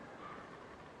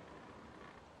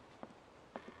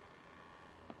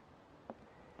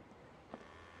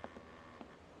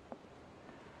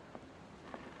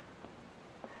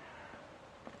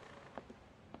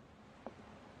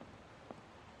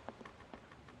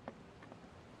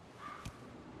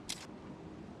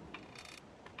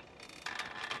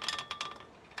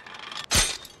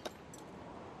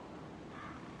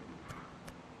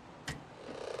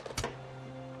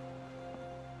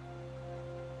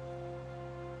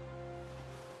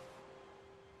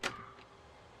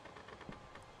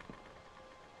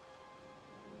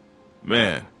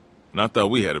 Man, and I thought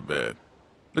we had it bad.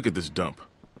 Look at this dump.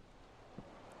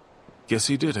 Guess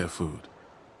he did have food.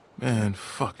 Man,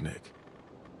 fuck Nick.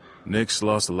 Nick's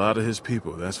lost a lot of his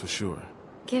people, that's for sure.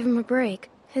 Give him a break.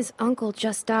 His uncle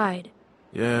just died.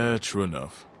 Yeah, true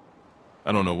enough.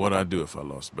 I don't know what I'd do if I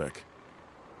lost Beck.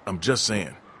 I'm just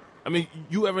saying. I mean,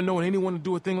 you ever known anyone to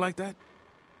do a thing like that?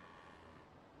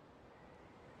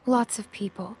 Lots of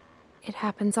people. It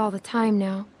happens all the time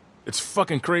now. It's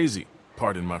fucking crazy.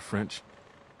 Pardon my French.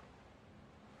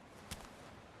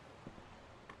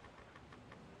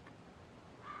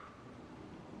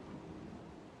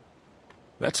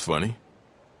 That's funny.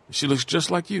 She looks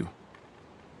just like you.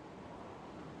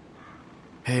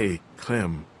 Hey,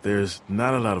 Clem, there's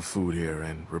not a lot of food here,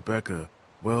 and Rebecca,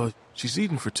 well, she's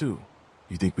eating for two.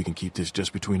 You think we can keep this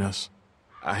just between us?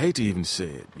 I hate to even say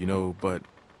it, you know, but...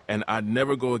 And I'd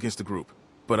never go against the group,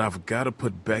 but I've got to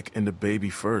put Beck and the baby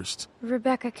first.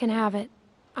 Rebecca can have it.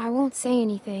 I won't say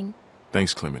anything.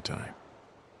 Thanks, Clementine.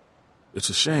 It's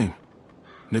a shame.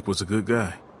 Nick was a good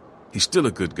guy. He's still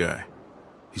a good guy.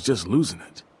 He's just losing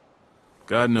it.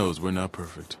 God knows we're not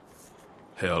perfect.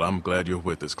 Hell, I'm glad you're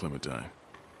with us, Clementine.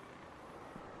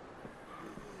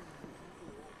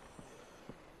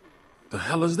 The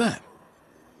hell is that?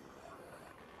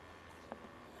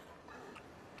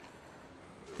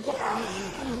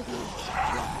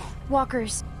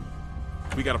 Walkers.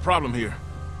 We got a problem here.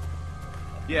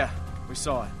 Yeah, we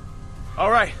saw it.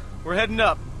 All right, we're heading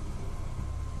up.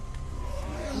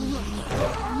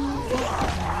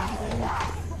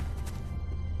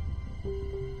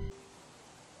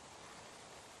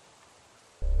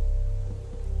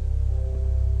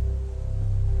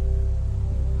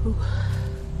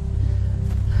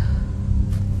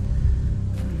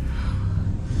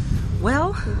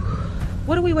 Well,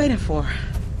 what are we waiting for?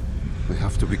 We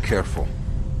have to be careful.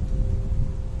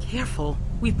 Careful?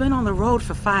 We've been on the road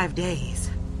for 5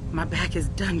 days. My back is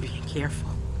done being careful.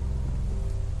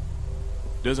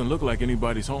 Doesn't look like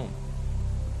anybody's home.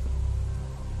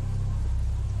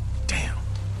 Damn.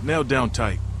 Nailed down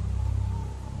tight.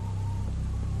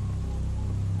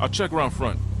 I'll check around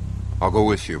front. I'll go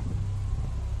with you.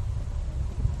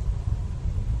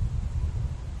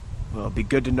 Well, it'd be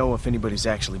good to know if anybody's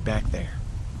actually back there.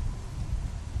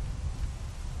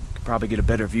 Could probably get a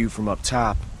better view from up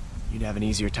top. You'd have an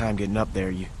easier time getting up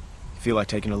there. You feel like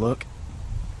taking a look?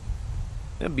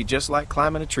 It'd be just like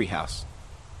climbing a treehouse.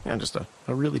 Yeah, just a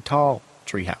really tall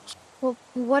treehouse. Well,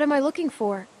 what am I looking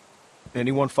for?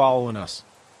 Anyone following us?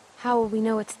 How will we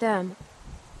know it's them?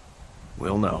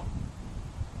 We'll know.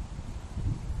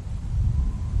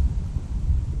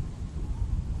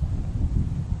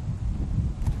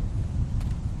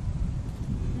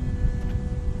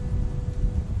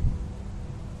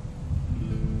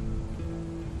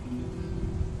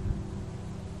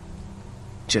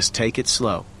 Just take it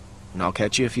slow, and I'll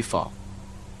catch you if you fall.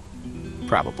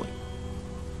 Probably.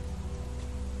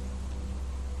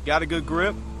 Got a good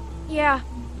grip? Yeah.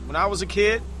 When I was a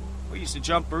kid, we used to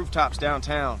jump rooftops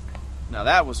downtown. Now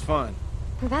that was fun.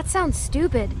 That sounds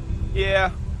stupid.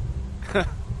 Yeah.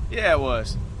 Yeah, it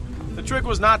was. The trick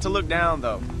was not to look down,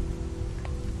 though.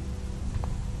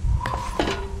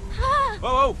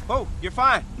 Whoa, whoa, whoa, you're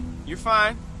fine. You're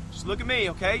fine. Just look at me,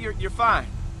 okay? You're fine.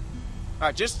 All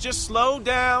right, just slow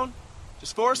down.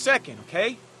 Just for a second,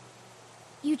 okay?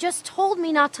 You just told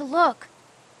me not to look.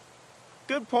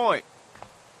 Good point.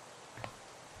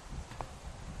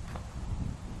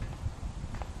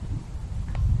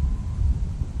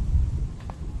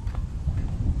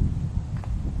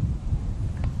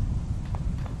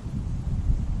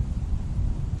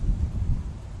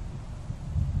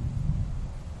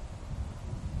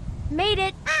 Made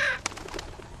it.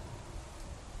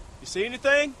 You see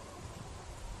anything?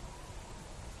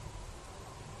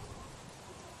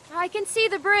 I can see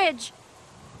the bridge.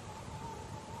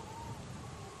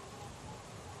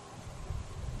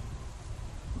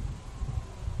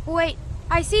 Wait,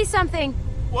 I see something.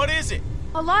 What is it?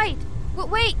 A light.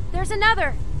 Wait, there's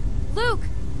another. Luke.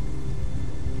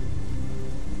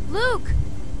 Luke.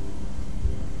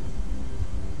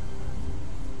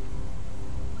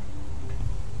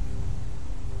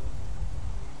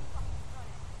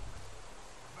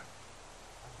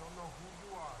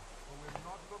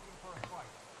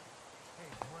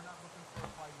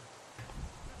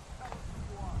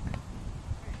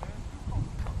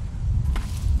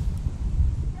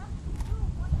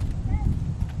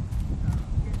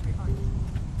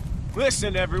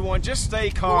 Listen, everyone, just stay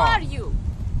calm. Who are you?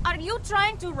 Are you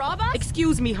trying to rob us?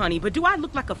 Excuse me, honey, but do I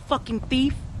look like a fucking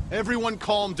thief? Everyone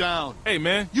calm down. Hey,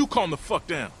 man, you calm the fuck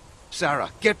down.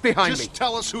 Sarah, get behind me. Just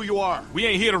tell us who you are. We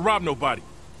ain't here to rob nobody.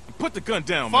 Put the gun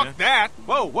down, Fuck man. that.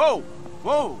 Whoa, whoa,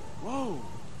 whoa, whoa.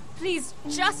 Please,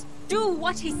 just do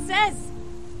what he says.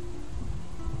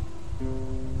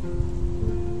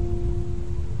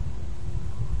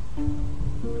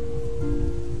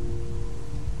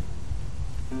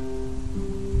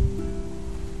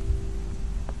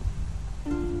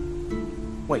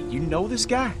 Wait, you know this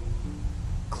guy?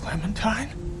 Clementine?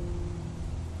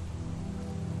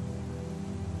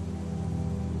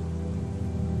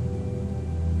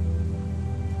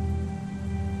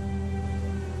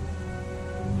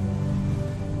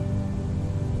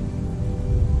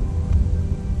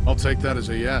 I'll take that as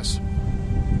a yes.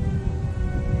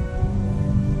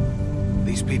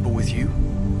 These people with you?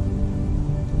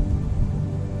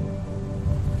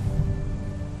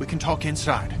 We can talk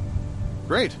inside.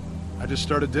 Great. I just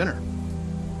started dinner.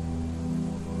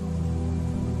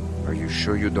 Are you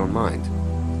sure you don't mind?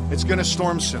 It's gonna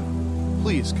storm soon.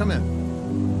 Please, come in.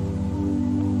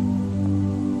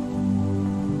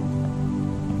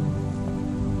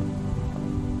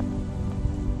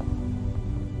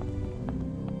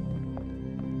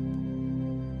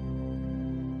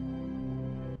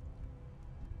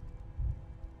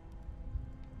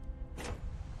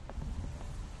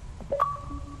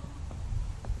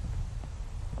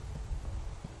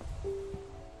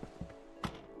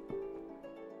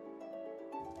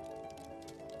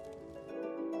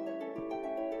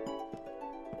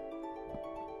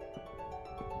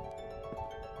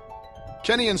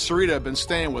 Kenny and Sarita have been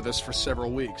staying with us for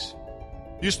several weeks.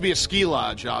 Used to be a ski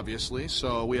lodge, obviously,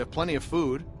 so we have plenty of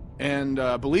food. And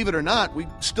believe it or not, we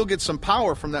still get some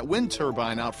power from that wind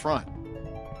turbine out front.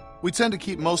 We tend to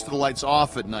keep most of the lights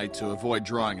off at night to avoid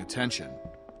drawing attention.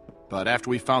 But after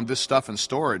we found this stuff in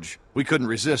storage, we couldn't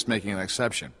resist making an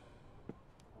exception.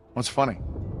 What's funny?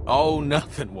 Oh,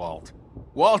 nothing, Walt.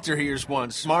 Walter here's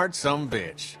one smart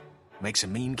sumbitch. Makes a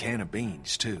mean can of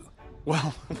beans, too.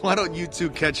 Well, why don't you two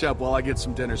catch up while I get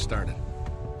some dinner started?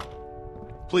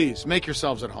 Please, make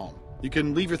yourselves at home. You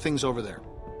can leave your things over there.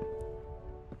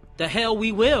 The hell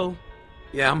we will.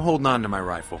 Yeah, I'm holding on to my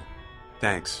rifle.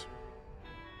 Thanks.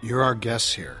 You're our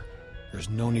guests here. There's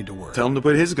no need to worry. Tell him to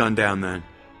put his gun down, then.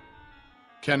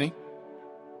 Kenny?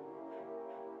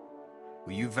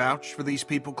 Will you vouch for these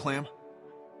people, Clem?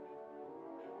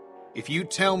 If you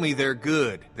tell me they're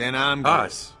good, then I'm good.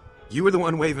 Us? You were the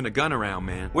one waving a gun around,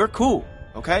 man. We're cool,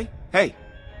 okay? Hey,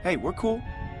 we're cool.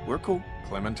 We're cool.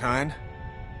 Clementine?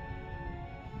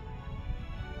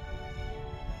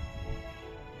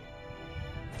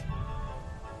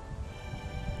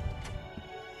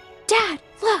 Dad,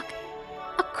 look!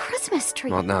 A Christmas tree!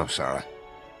 Not now, Sarah.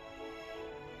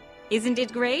 Isn't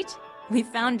it great? We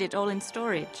found it all in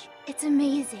storage. It's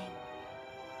amazing.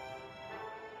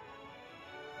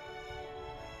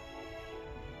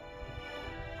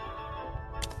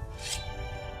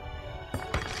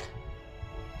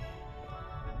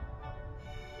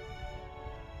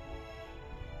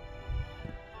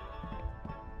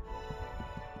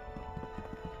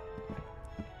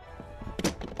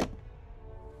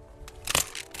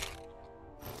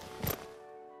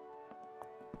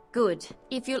 Good.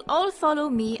 If you'll all follow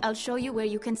me, I'll show you where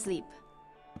you can sleep.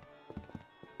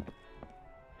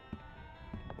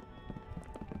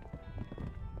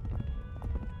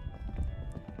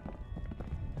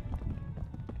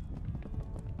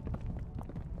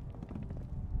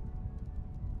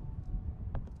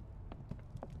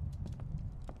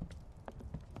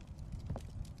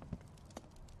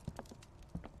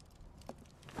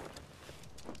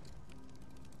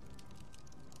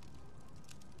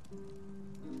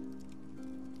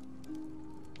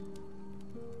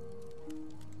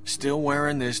 Still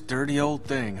wearing this dirty old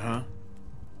thing, huh?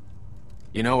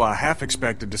 You know, I half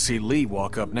expected to see Lee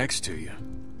walk up next to you.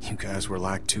 You guys were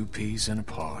like two peas in a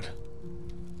pod.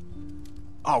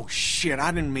 Oh, shit,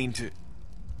 I didn't mean to...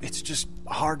 It's just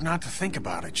hard not to think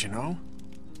about it, you know?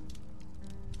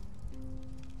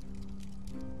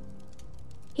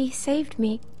 He saved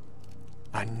me.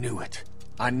 I knew it.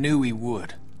 I knew he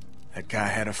would. That guy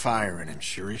had a fire in him,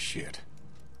 sure as shit.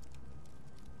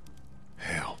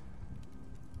 Hell.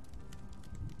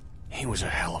 He was a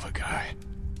hell of a guy.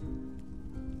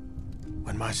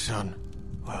 When my son,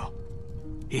 well,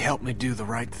 he helped me do the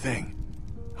right thing.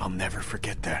 I'll never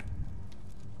forget that.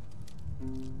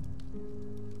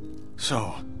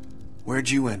 So, where'd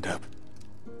you end up?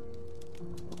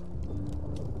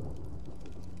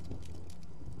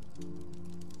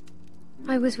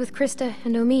 I was with Krista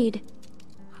and Omid.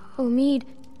 Omid,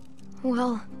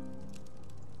 well...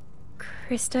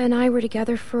 Krista and I were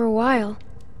together for a while.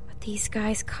 These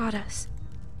guys caught us.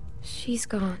 She's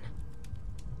gone.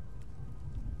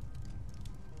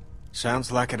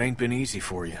 Sounds like it ain't been easy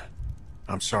for you.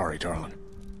 I'm sorry, darling.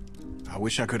 I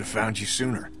wish I could have found you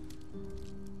sooner.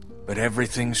 But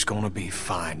everything's gonna be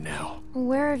fine now.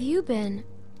 Where have you been?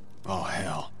 Oh,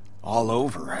 hell. All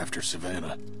over after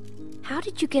Savannah. How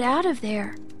did you get out of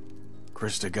there?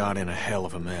 Krista got in a hell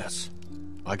of a mess.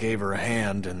 I gave her a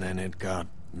hand, and then it got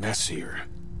messier.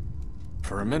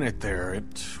 For a minute there,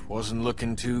 it wasn't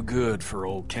looking too good for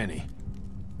old Kenny.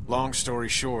 Long story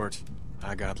short,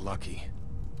 I got lucky.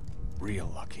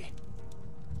 Real lucky.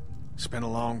 Spent a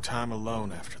long time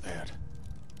alone after that.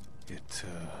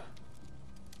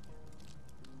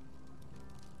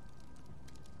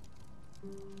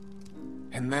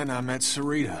 And then I met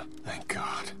Sarita, thank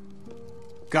God.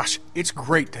 Gosh, it's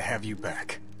great to have you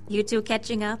back. You two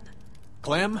catching up?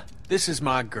 Clem, this is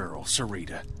my girl,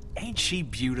 Sarita. Ain't she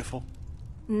beautiful?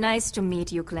 Nice to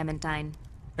meet you, Clementine.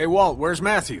 Hey, Walt, where's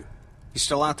Matthew? He's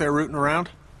still out there rooting around?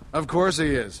 Of course he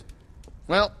is.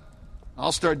 Well,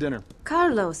 I'll start dinner.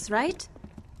 Carlos, right?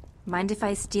 Mind if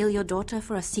I steal your daughter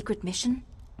for a secret mission?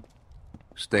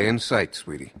 Stay in sight,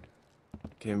 sweetie.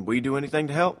 Can we do anything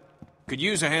to help? Could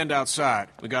use a hand outside.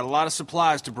 We got a lot of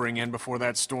supplies to bring in before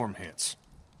that storm hits.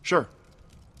 Sure.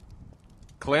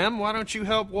 Clem, why don't you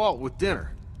help Walt with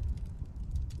dinner?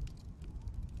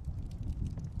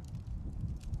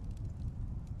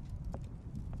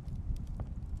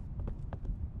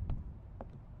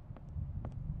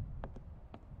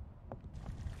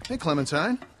 Hey,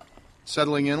 Clementine.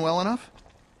 Settling in well enough?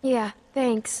 Yeah,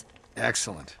 thanks.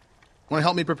 Excellent. Want to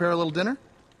help me prepare a little dinner?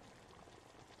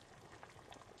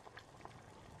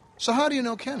 So how do you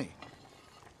know Kenny?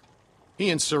 He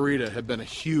and Sarita have been a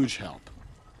huge help.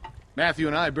 Matthew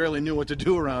and I barely knew what to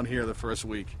do around here the first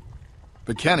week.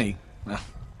 But Kenny, well,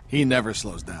 he never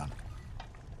slows down.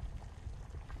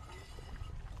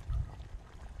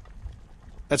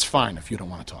 That's fine if you don't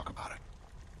want to talk about it.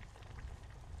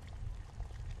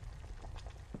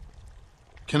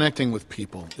 Connecting with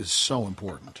people is so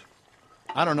important.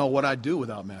 I don't know what I'd do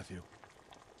without Matthew.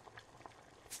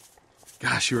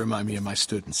 Gosh, you remind me of my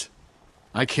students.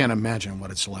 I can't imagine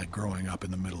what it's like growing up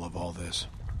in the middle of all this.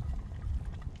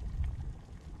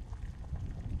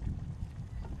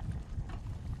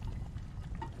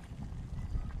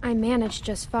 I managed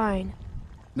just fine.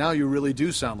 Now you really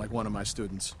do sound like one of my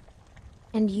students.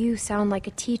 And you sound like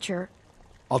a teacher.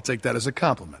 I'll take that as a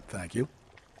compliment, thank you.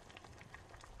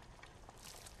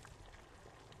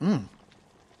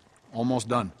 Almost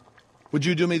done. Would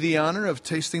you do me the honor of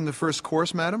tasting the first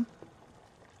course, madam?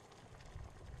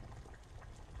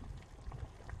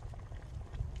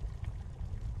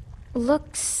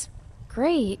 Looks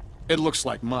great. It looks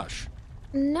like mush.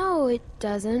 No, it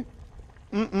doesn't.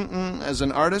 As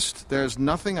an artist, there's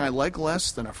nothing I like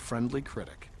less than a friendly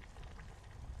critic.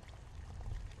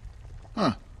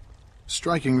 Huh.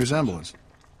 Striking resemblance.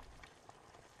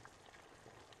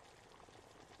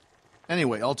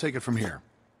 Anyway, I'll take it from here.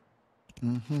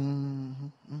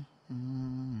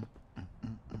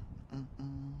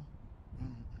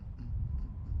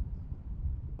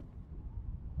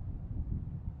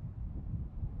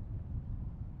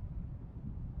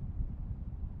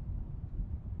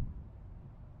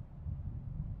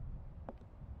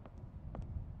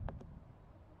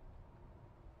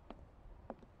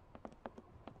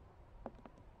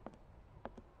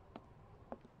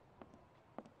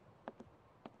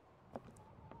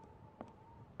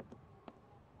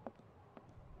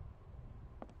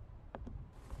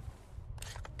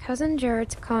 Cousin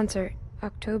Jared's concert,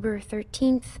 October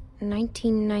 13th,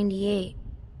 1998.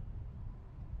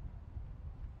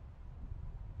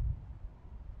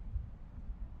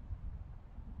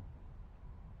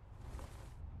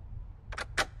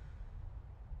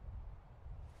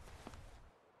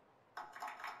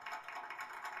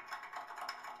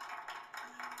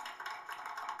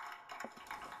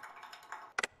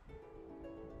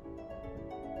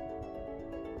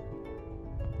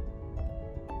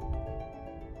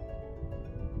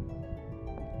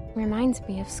 Reminds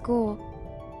me of school.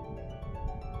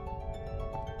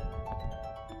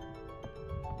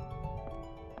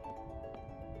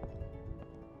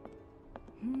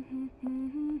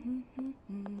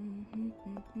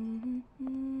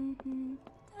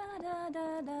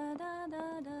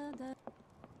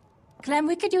 Clem,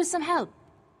 we could use some help.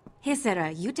 Here,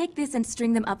 Sarah, you take this and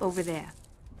string them up over there.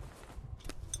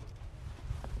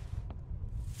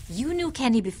 You knew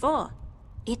Kenny before.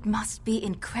 It must be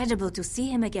incredible to see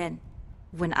him again.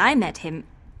 When I met him,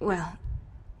 well,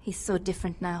 he's so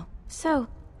different now. So,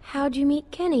 how'd you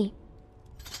meet Kenny?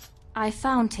 I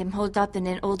found him holed up in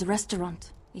an old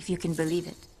restaurant, if you can believe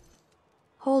it.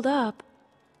 Holed up?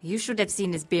 You should have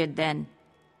seen his beard then.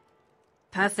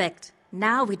 Perfect.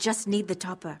 Now we just need the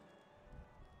topper.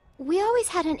 We always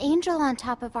had an angel on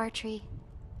top of our tree.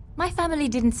 My family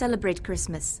didn't celebrate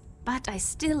Christmas, but I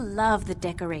still love the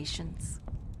decorations.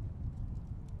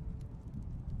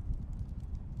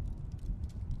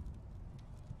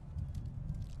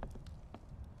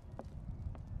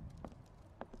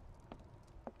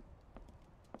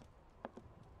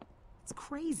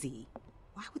 Crazy.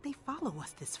 Why would they follow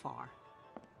us this far?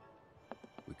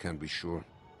 We can't be sure.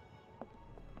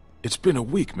 It's been a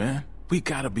week, man. We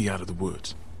gotta be out of the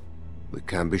woods. We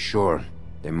can't be sure.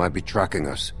 They might be tracking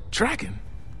us. Tracking?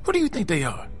 Who do you think they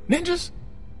are? Ninjas?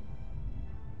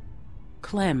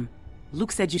 Clem,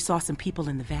 Luke said you saw some people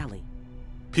in the valley.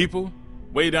 People?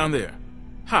 Way down there.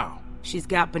 How? She's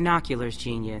got binoculars,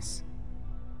 genius.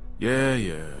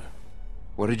 Yeah.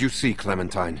 What did you see,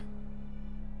 Clementine?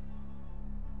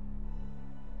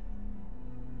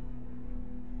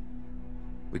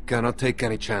 We cannot take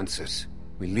any chances.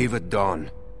 We leave at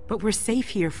dawn. But we're safe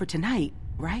here for tonight,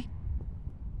 right?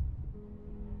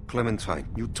 Clementine,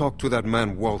 you talked to that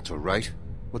man Walter, right?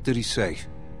 What did he say?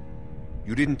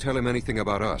 You didn't tell him anything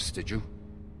about us, did you?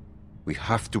 We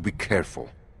have to be careful.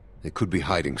 They could be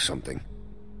hiding something.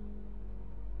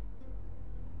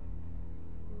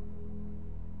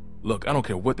 Look, I don't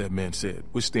care what that man said.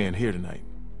 We're staying here tonight.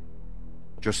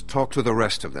 Just talk to the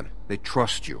rest of them. They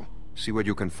trust you. See what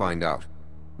you can find out.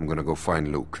 I'm gonna go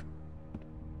find Luke.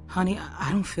 Honey,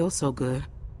 I don't feel so good.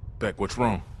 Beck, what's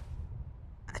wrong?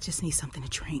 I just need something to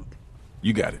drink.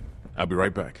 You got it. I'll be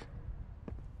right back.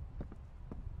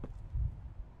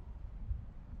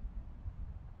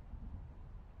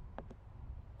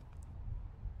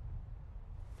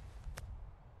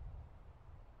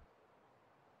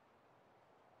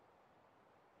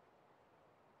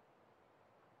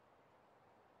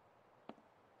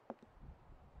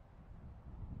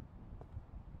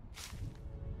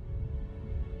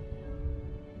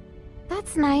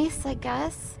 That's nice, I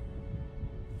guess.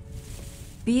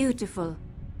 Beautiful.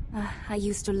 I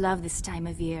used to love this time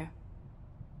of year.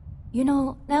 You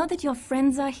know, now that your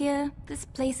friends are here, this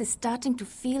place is starting to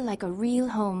feel like a real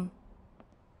home.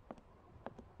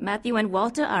 Matthew and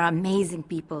Walter are amazing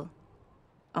people.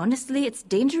 Honestly, it's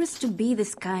dangerous to be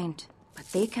this kind,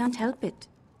 but they can't help it.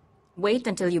 Wait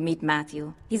until you meet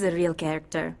Matthew. He's a real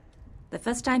character. The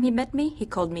first time he met me, he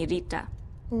called me Rita.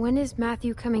 When is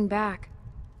Matthew coming back?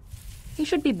 He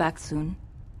should be back soon.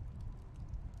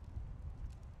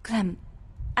 Clem,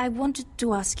 I wanted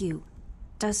to ask you,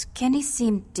 does Kenny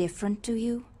seem different to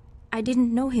you? I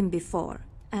didn't know him before,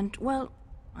 and, well,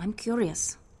 I'm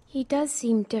curious. He does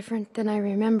seem different than I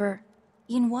remember.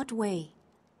 In what way?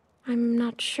 I'm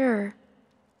not sure.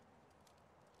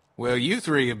 Well, you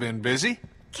three have been busy.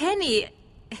 Kenny,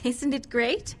 isn't it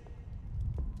great?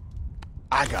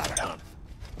 I got it, hon.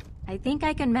 I think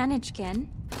I can manage, Ken.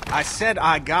 I said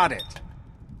I got it.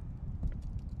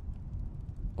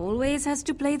 Always has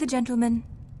to play the gentleman.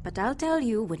 But I'll tell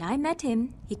you, when I met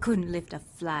him, he couldn't lift a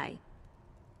fly.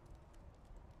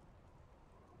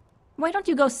 Why don't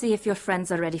you go see if your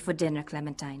friends are ready for dinner,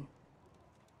 Clementine?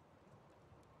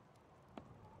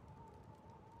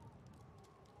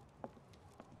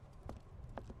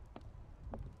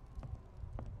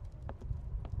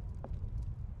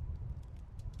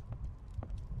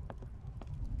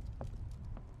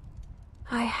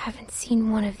 I haven't seen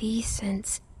one of these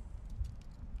since...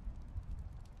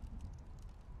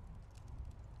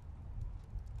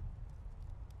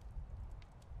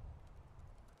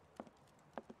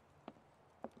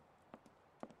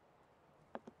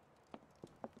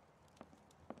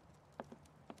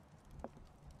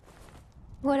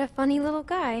 What a funny little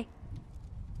guy.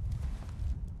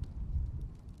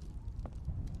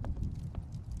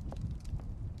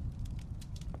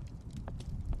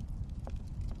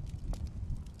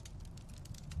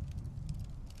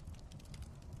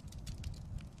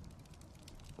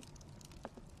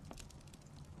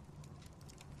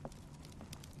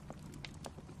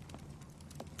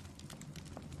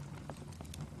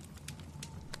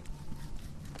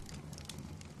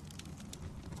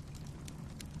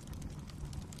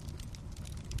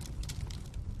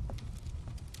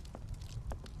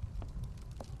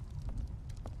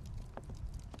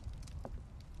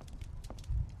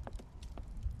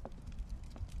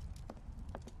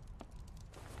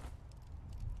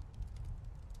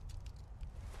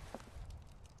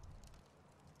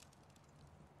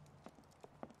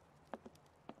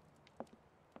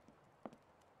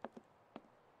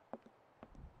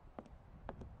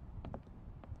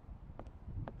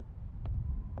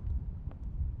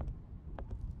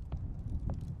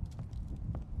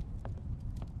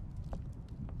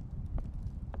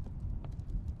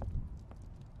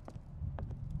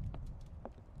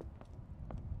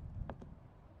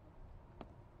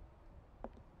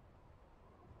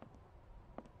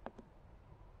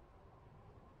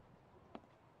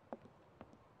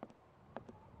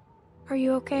 Are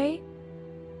you okay?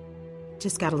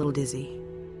 Just got a little dizzy.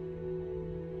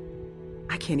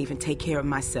 I can't even take care of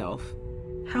myself.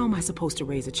 How am I supposed to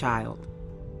raise a child?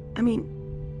 I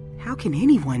mean, how can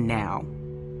anyone now?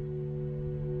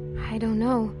 I don't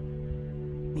know.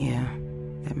 Yeah,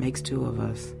 that makes two of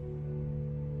us.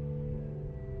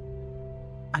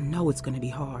 I know it's gonna be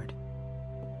hard,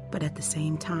 but at the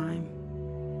same time,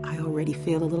 I already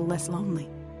feel a little less lonely.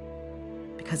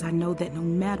 Because I know that no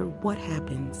matter what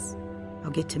happens, I'll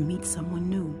get to meet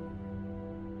someone new.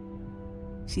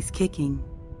 She's kicking.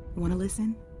 Wanna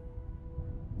listen?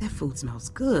 That food smells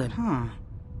good, huh?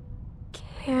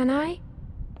 Can I?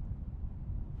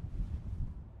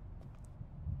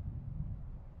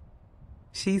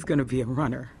 She's gonna be a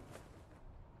runner.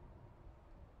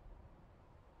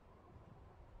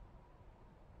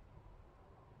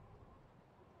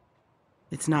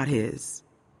 It's not his.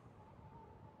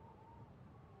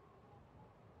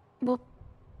 Well,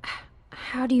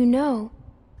 how do you know?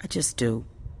 I just do.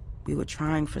 We were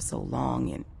trying for so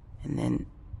long, and then...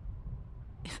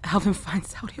 If Alvin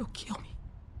finds out, he'll kill me.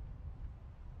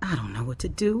 I don't know what to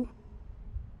do.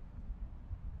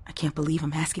 I can't believe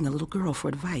I'm asking a little girl for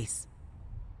advice.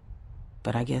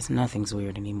 But I guess nothing's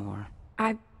weird anymore.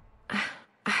 I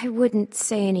wouldn't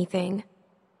say anything.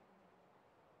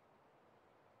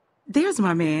 There's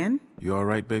my man. You all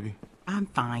right, baby? I'm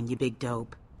fine, you big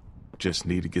dope. Just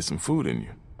need to get some food in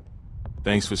you.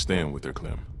 Thanks for staying with her,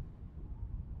 Clem.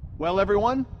 Well,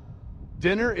 everyone,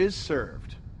 dinner is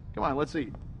served. Come on, let's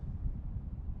eat.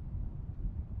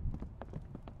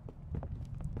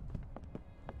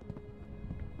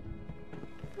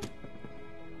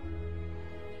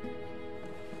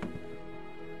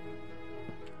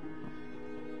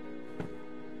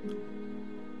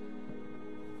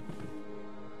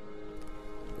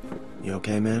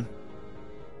 okay, man?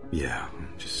 Yeah,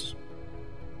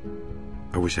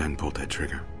 I wish I hadn't pulled that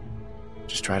trigger.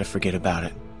 Just try to forget about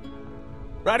it.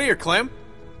 Right here, Clem.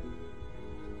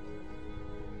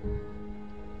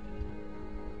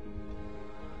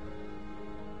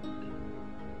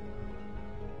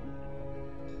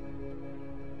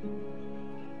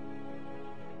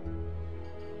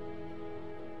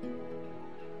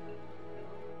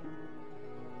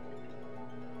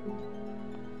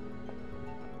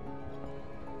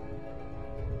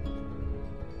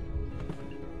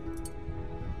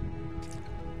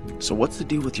 So what's the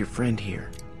deal with your friend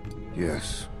here?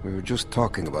 Yes, we were just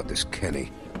talking about this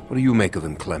Kenny. What do you make of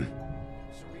him, Clem?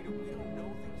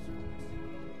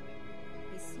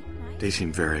 They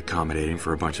seem very accommodating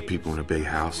for a bunch of people in a big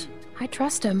house. I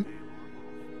trust him.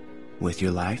 With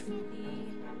your life?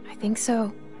 I think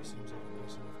so.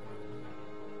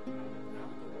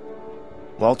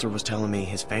 Walter was telling me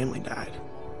his family died.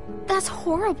 That's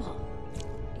horrible.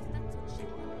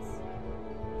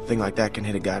 A thing like that can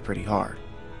hit a guy pretty hard.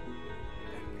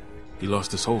 He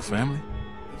lost his whole family?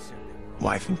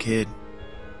 Wife and kid.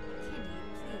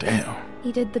 Damn.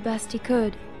 He did the best he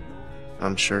could.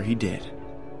 I'm sure he did.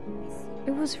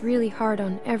 It was really hard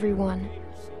on everyone.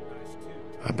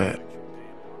 I bet.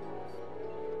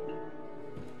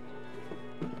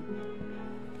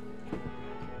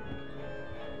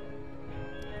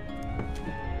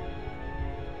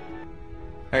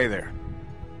 Hey there.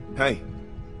 Hey.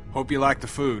 Hope you like the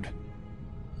food.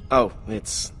 Oh,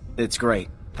 it's great.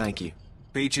 Thank you.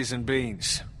 Peaches and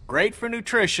beans. Great for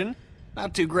nutrition.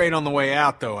 Not too great on the way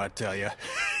out, though, I tell you.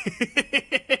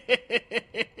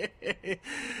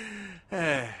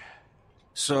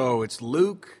 So, it's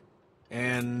Luke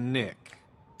and Nick.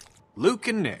 Luke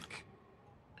and Nick.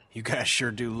 You guys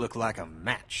sure do look like a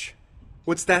match.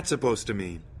 What's that supposed to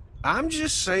mean? I'm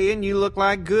just saying you look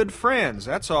like good friends,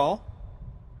 that's all.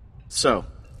 So,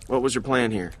 what was your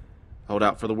plan here? Hold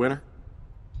out for the winter?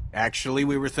 Actually,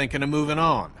 we were thinking of moving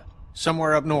on.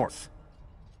 Somewhere up north.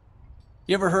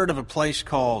 You ever heard of a place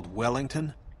called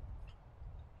Wellington?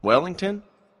 Wellington?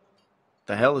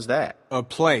 The hell is that? A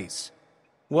place.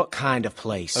 What kind of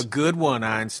place? A good one,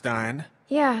 Einstein.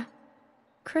 Yeah.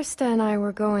 Krista and I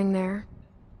were going there.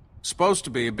 Supposed to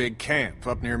be a big camp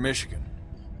up near Michigan.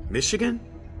 Michigan?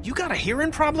 You got a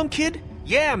hearing problem, kid?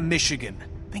 Yeah, Michigan.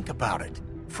 Think about it.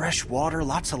 Fresh water,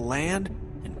 lots of land,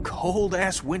 and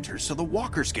cold-ass winters so the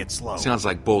walkers get slow. Sounds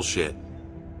like bullshit.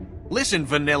 Listen,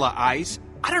 Vanilla Ice,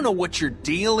 I don't know what your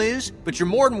deal is, but you're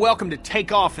more than welcome to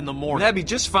take off in the morning. That'd be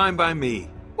just fine by me.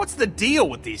 What's the deal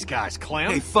with these guys,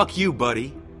 Clem? Hey, fuck you,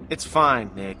 buddy. It's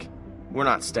fine, Nick. We're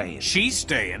not staying. She's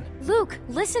staying. Luke,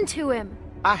 listen to him.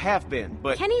 I have been,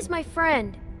 but... Kenny's my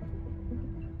friend.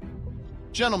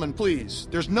 Gentlemen, please,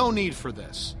 there's no need for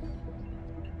this.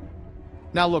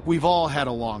 Now look, we've all had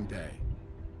a long day.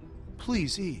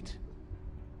 Please eat.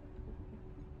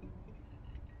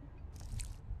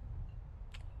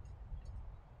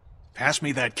 Pass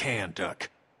me that can, Duck.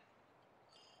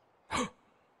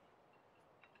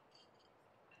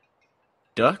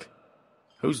 Duck?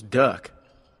 Who's Duck?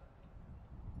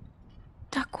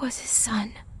 Duck was his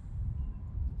son.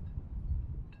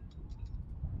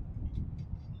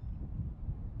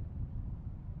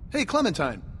 Hey,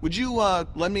 Clementine, would you,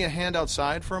 lend me a hand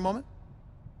outside for a moment?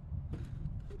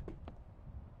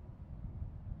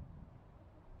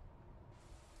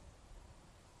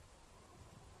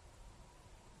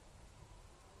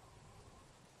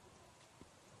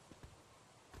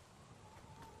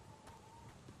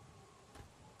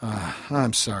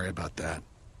 I'm sorry about that.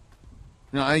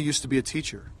 You know, I used to be a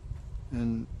teacher,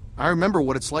 and I remember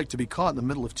what it's like to be caught in the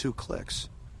middle of two cliques.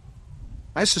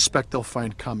 I suspect they'll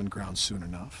find common ground soon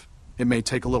enough. It may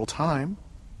take a little time,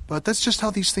 but that's just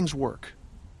how these things work.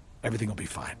 Everything will be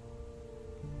fine.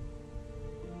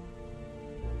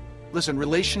 Listen,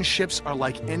 relationships are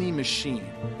like any machine.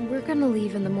 We're gonna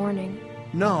leave in the morning.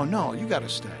 No, you gotta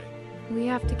stay. We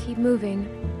have to keep moving.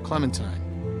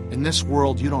 Clementine, in this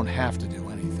world, you don't have to do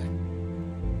anything.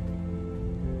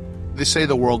 They say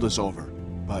the world is over,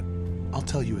 but I'll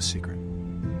tell you a secret.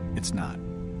 It's not.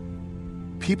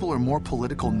 People are more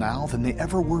political now than they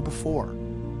ever were before.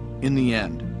 In the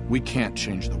end, we can't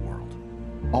change the world.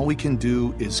 All we can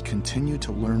do is continue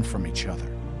to learn from each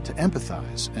other, to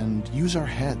empathize, and use our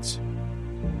heads.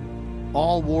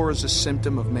 All war is a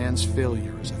symptom of man's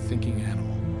failure as a thinking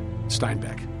animal.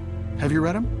 Steinbeck. Have you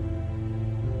read him?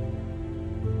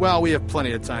 Well, we have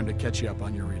plenty of time to catch you up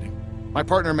on your reading. My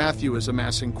partner Matthew is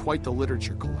amassing quite the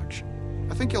literature collection.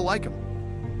 I think you'll like him.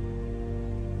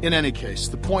 In any case,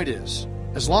 the point is,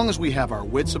 as long as we have our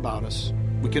wits about us,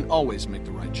 we can always make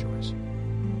the right choice.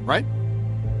 Right?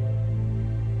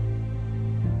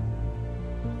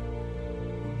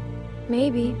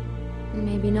 Maybe.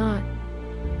 Maybe not.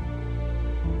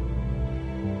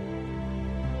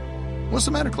 What's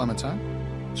the matter, Clementine?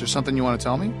 Is there something you want to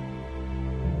tell me?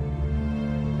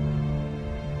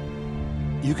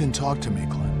 You can talk to me,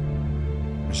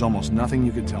 Clem. There's almost nothing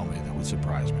you could tell me that would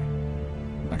surprise me.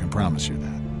 I can promise you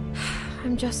that.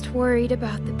 I'm just worried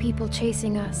about the people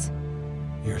chasing us.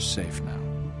 You're safe now.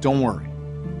 Don't worry.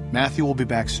 Matthew will be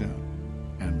back soon,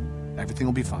 and everything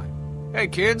will be fine. Hey,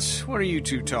 kids, what are you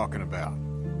two talking about?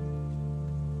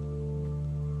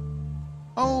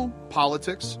 Oh,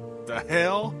 politics. The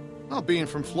hell? Well, being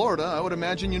from Florida, I would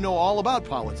imagine you know all about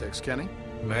politics, Kenny.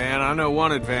 Man, I know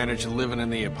one advantage of living in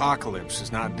the apocalypse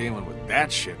is not dealing with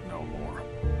that shit no more.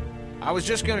 I was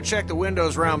just gonna check the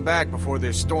windows round back before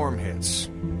this storm hits.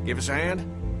 Give us a hand?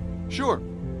 Sure.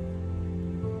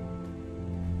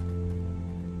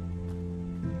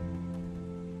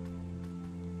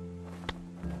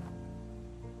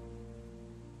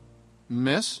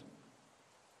 Miss?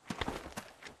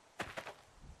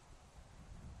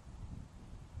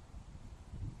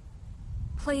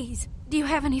 Please, do you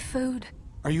have any food?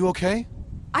 Are you okay?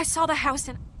 I saw the house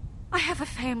and I have a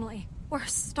family. We're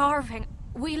starving.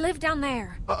 We live down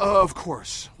there. Of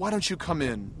course. Why don't you come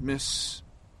in, Miss...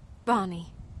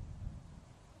 Bonnie.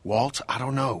 Walt, I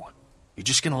don't know. You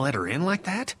just gonna let her in like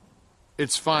that?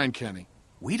 It's fine, Kenny.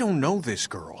 We don't know this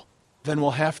girl. Then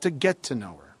we'll have to get to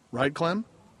know her. Right, Clem?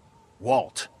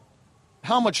 Walt.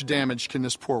 How much damage can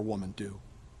this poor woman do?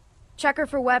 Check her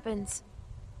for weapons.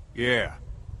 Yeah.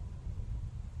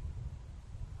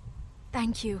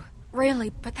 Thank you.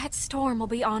 Really, but that storm will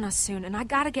be on us soon, and I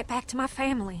gotta get back to my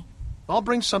family. I'll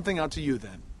bring something out to you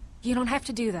then. You don't have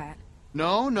to do that.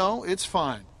 No, it's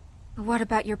fine. What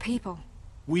about your people?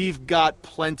 We've got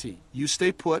plenty. You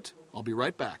stay put. I'll be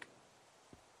right back.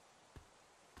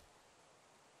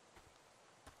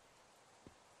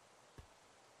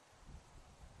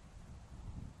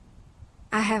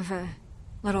 I have a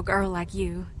little girl like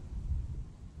you.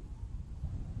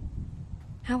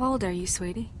 How old are you,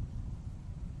 sweetie?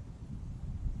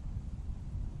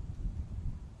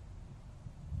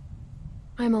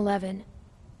 I'm 11.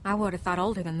 I would have thought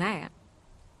older than that.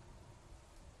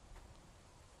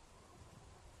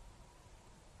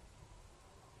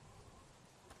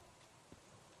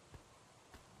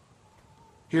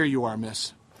 Here you are,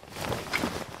 miss.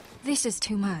 This is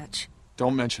too much.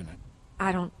 Don't mention it.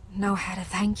 I don't know how to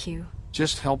thank you.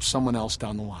 Just help someone else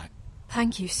down the line.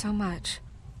 Thank you so much.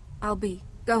 I'll be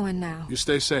going now. You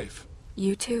stay safe.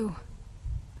 You too.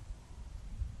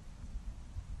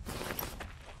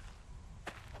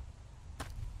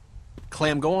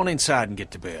 Clem, go on inside and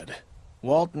get to bed.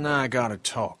 Walt and I gotta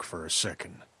talk for a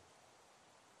second.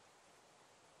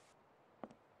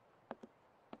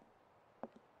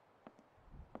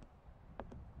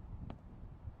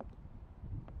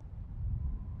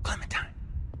 Clementine,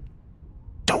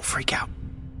 don't freak out.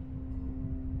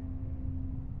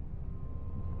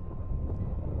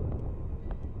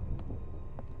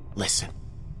 Listen,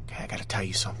 okay, I gotta tell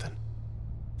you something.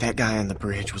 That guy on the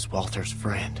bridge was Walter's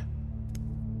friend.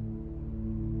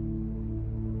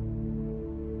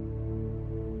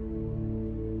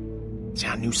 See,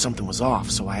 I knew something was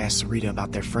off, so I asked Sarita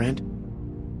about their friend.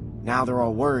 Now they're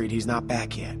all worried he's not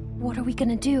back yet. What are we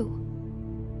gonna do?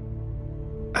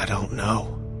 I don't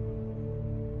know.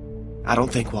 I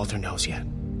don't think Walter knows yet,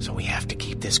 so we have to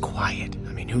keep this quiet.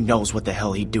 I mean, who knows what the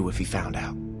hell he'd do if he found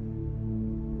out.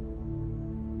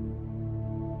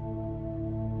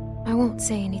 I won't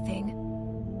say anything.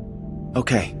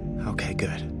 Okay,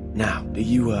 good. Now, do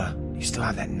you still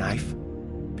have that knife?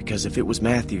 Because if it was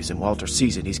Matthews and Walter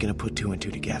sees it, he's gonna put two and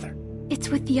two together. It's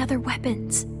with the other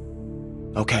weapons.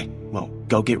 Okay, well,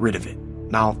 go get rid of it.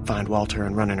 And I'll find Walter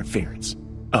and run interference.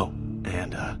 Oh,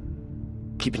 and,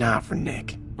 keep an eye out for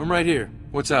Nick. I'm right here.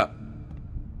 What's up?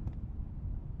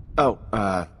 Oh,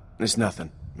 it's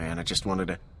nothing, man. I just wanted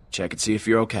to check and see if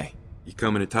you're okay. You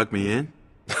coming to tuck me in?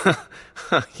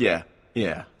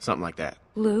 Yeah, something like that.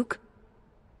 Luke?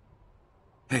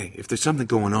 Hey, if there's something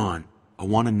going on, I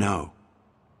want to know.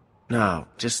 No,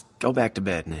 just go back to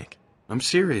bed, Nick. I'm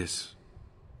serious.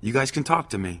 You guys can talk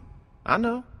to me. I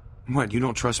know. What, you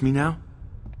don't trust me now?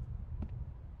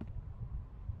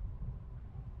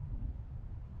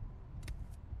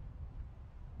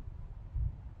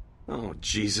 Oh,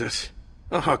 Jesus.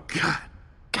 Oh, God.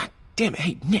 God damn it.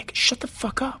 Hey, Nick, shut the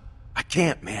fuck up. I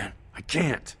can't, man. I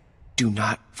can't. Do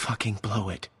not fucking blow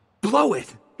it. Blow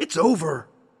it? It's over.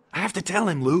 I have to tell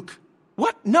him, Luke.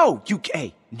 What? No,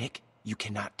 hey, Nick, you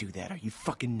cannot do that. Are you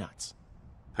fucking nuts?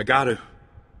 I gotta.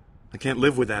 I can't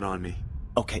live with that on me.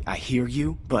 Okay, I hear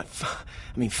you, but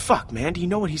fuck, man, do you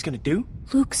know what he's gonna do?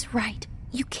 Luke's right.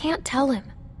 You can't tell him.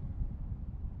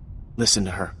 listen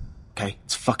to her, okay?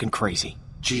 It's fucking crazy.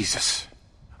 Jesus.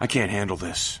 I can't handle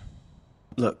this.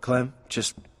 Look, Clem,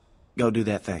 just go do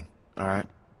that thing, all right?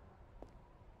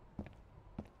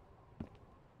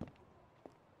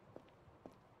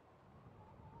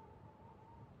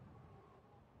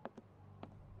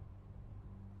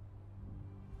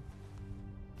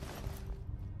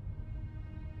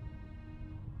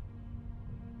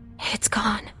 It's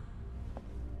gone.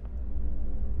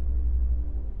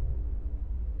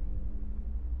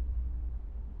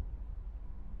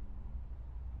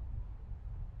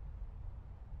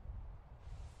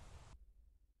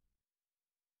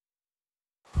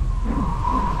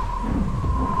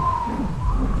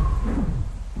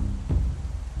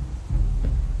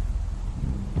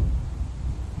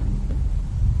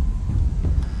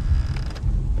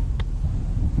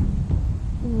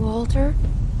 Walter?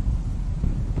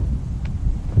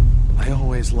 I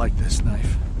always liked this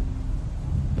knife.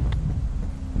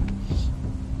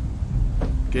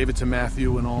 Gave it to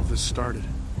Matthew when all this started.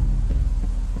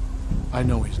 I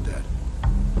know he's dead.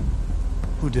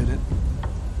 Who did it?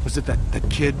 Was it that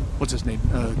kid? What's his name?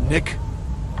 Nick?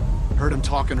 Heard him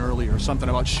talking earlier, something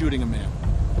about shooting a man.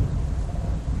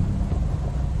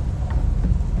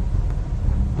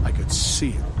 I could see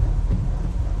it.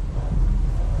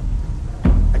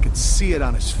 I could see it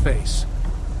on his face.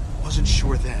 Wasn't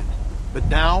sure then. But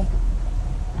now?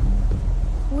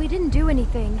 We didn't do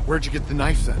anything. Where'd you get the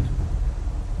knife then?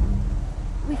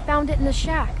 We found it in the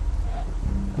shack.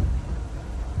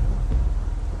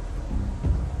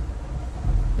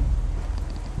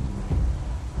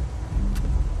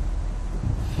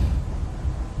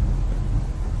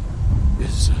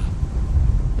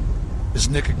 Is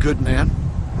Nick a good man?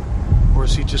 Or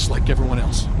is he just like everyone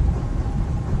else?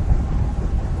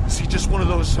 Is he just one of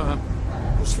those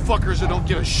fuckers that don't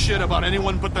give a shit about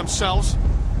anyone but themselves?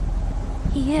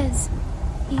 He is.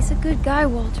 He's a good guy,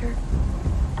 Walter.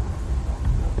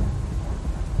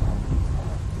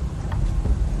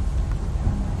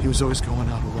 He was always going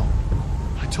out alone.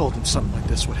 I told him something like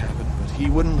this would happen, but he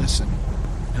wouldn't listen.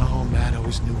 No, Matt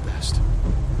always knew best.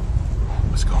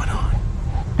 What's going on?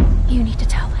 You need to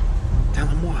tell him. Tell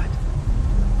him what?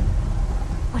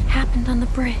 What happened on the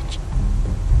bridge.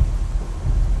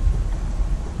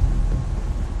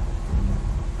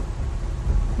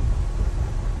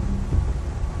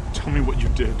 Tell me what you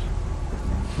did.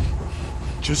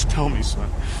 Just tell me, son.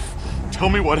 Tell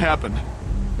me what happened.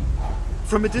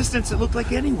 From a distance, it looked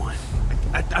like anyone.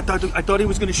 I thought he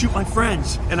was going to shoot my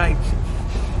friends, and I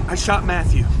shot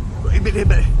Matthew. But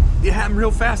it happened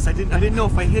real fast. I didn't know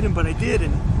if I hit him, but I did,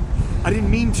 and I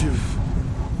didn't mean to.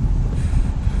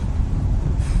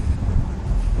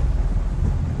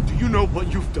 Do you know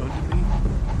what you've done to me?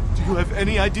 Do you have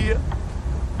any idea?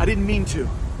 I didn't mean to.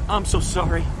 I'm so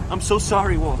sorry. I'm so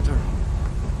sorry, Walter.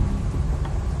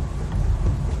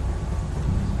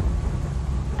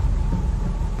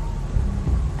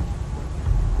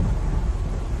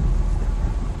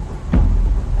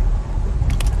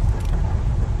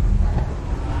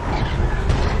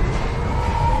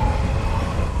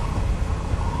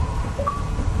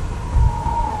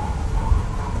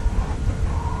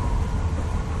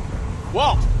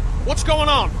 Walt, what's going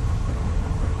on?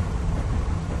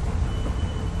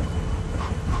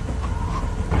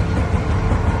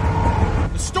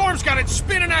 The storm's got it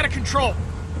spinning out of control.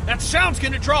 That sound's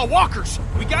gonna draw walkers.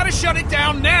 We gotta shut it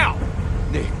down now.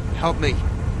 Nick, help me.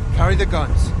 Carry the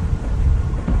guns.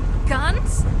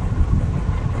 Guns?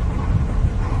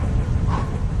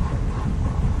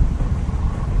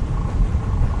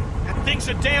 That thing's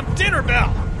a damn dinner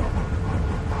bell.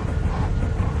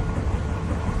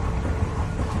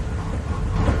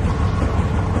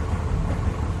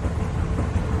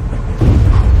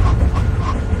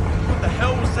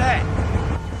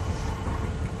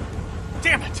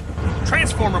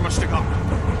 Transformer must have gone.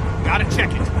 Gotta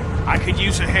check it. I could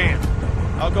use a hand.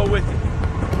 I'll go with you.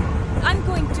 I'm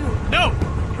going to. No!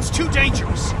 It's too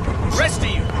dangerous. Rest of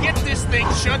you, get this thing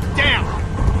shut down.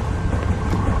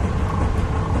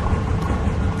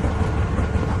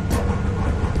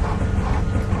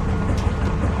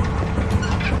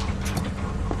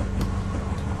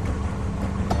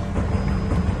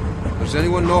 Does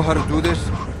anyone know how to do this?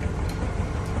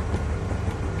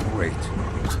 Great.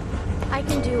 I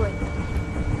can do it.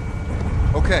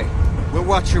 Okay, we'll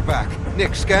watch your back.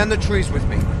 Nick, scan the trees with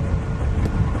me.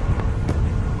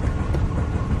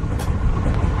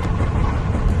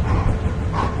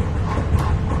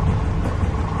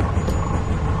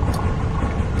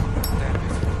 Damn it,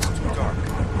 it's too dark.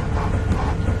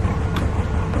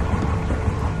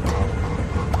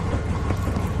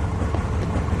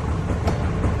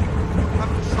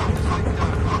 Have to shut this thing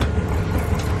down.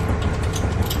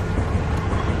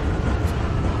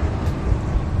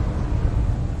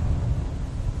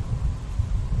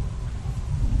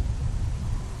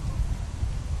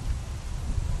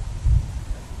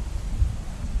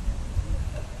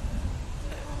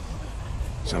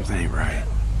 Something ain't right.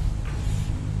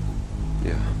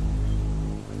 Yeah.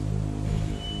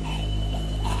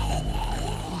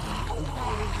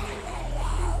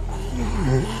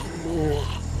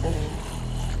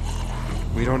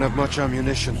 We don't have much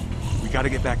ammunition. We gotta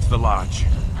get back to the lodge.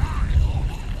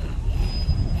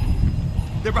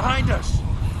 They're behind us!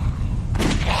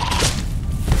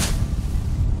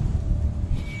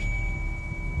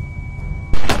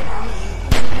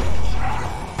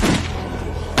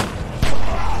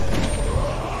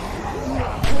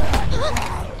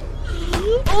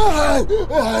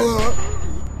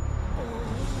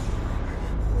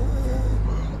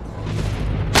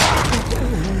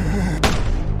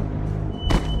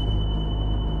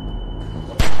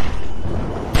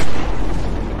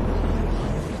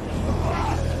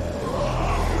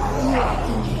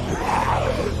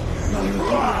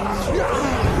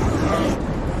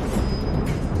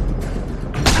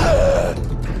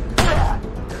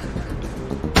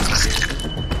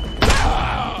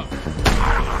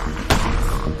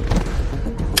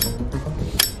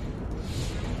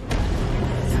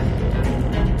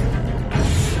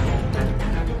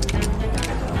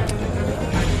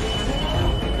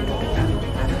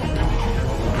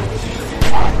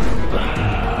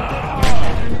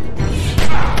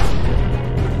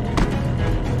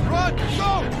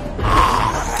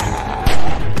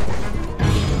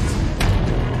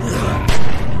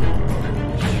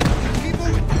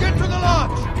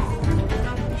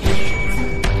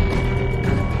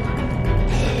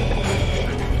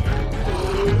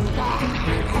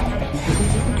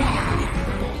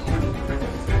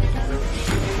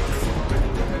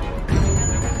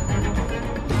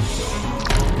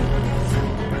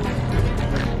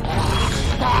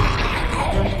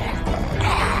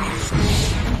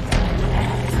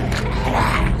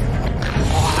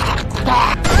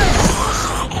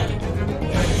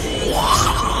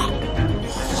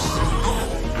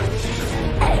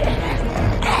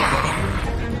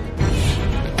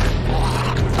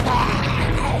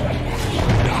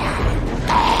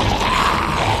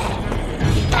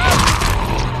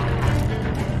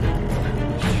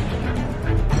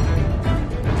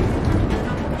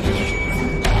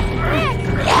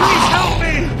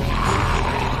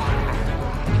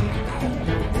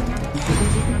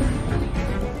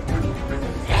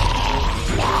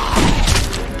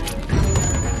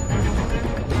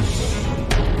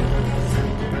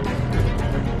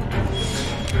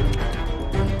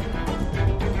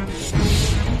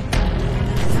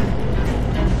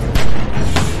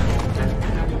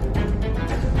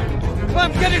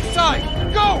 Get inside!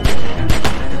 Go!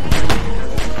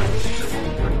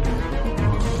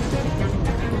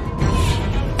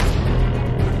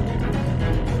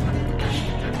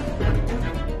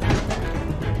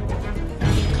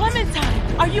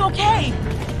 Clementine, are you okay?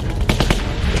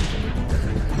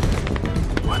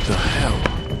 What the hell?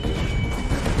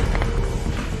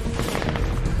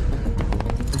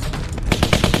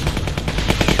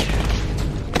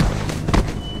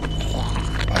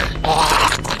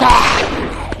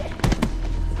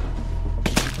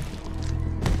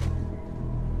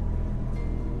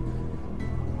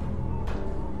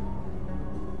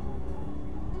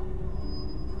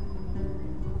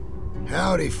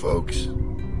 Howdy, folks.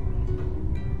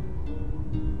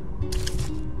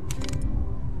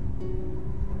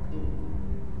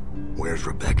 Where's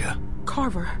Rebecca?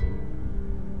 Carver.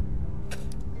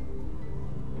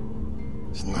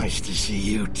 It's nice to see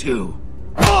you, too.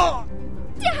 Oh!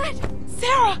 Dad!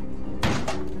 Sarah!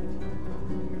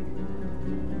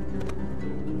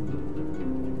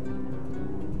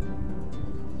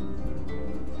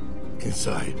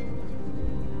 Inside.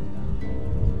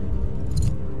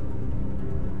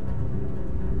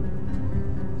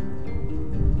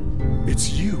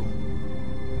 It's you.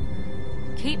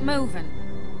 Keep moving.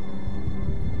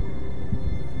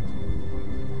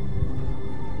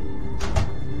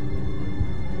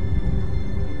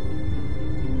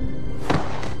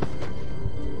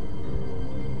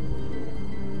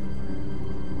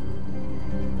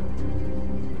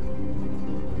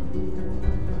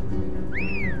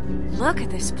 Look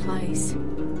at this place.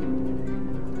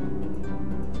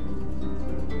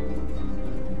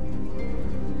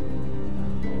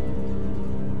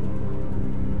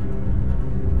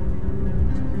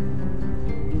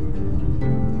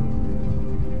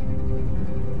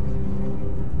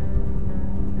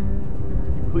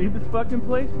 Believe this fucking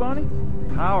place, Bonnie?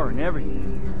 Power and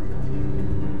everything.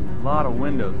 A lot of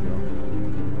windows, though.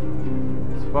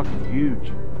 It's fucking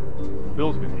huge.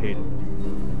 Bill's gonna hate it.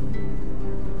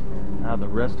 Now the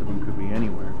rest of them could be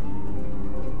anywhere.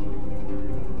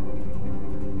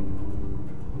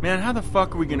 Man, how the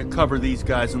fuck are we gonna cover these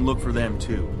guys and look for them,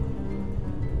 too?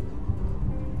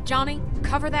 Johnny,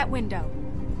 cover that window.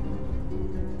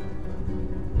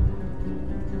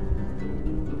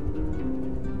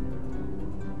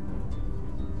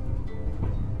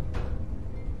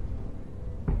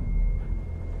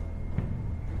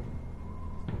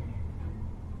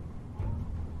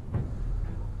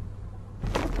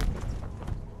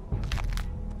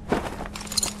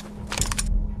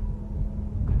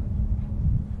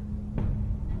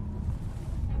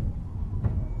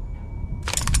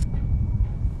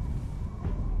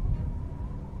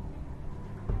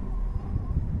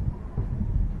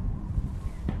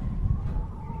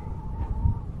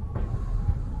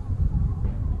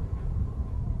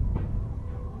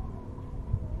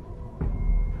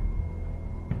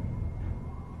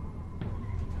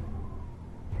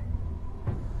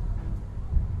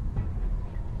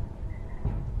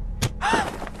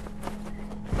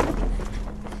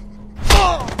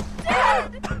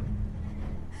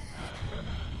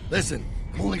 Listen,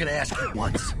 I'm only gonna ask you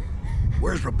once.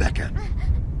 Where's Rebecca?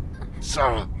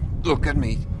 Sarah, look at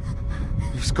me.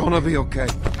 It's gonna be okay.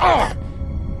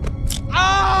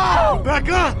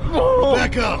 Rebecca!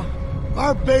 Rebecca!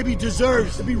 Our baby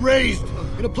deserves to be raised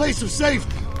in a place of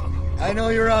safety. I know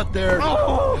you're out there.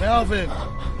 And Alvin,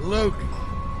 Luke,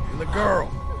 and the girl.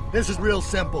 This is real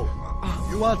simple.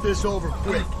 You want this over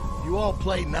quick. You all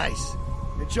play nice.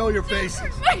 And show your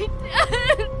faces. My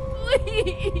dad,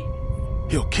 please.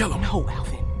 He'll kill him. No,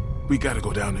 Alvin. We gotta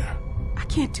go down there. I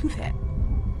can't do that.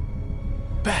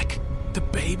 Beck, the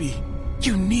baby.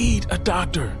 You need a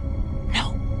doctor.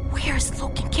 No. Where's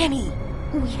Luke and Kenny?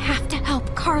 We have to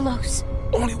help Carlos.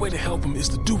 Only way to help him is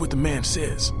to do what the man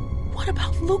says. What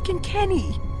about Luke and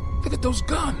Kenny? Look at those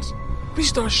guns. If we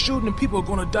start shooting and people are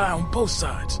gonna die on both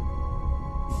sides.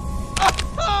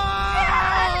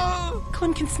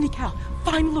 Clem can sneak out.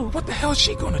 Find Luke. What the hell is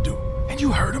she gonna do? And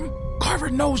you heard him.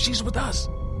 Carver knows she's with us.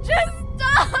 Just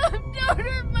stop! Don't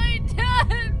hurt my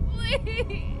dad,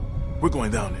 please! We're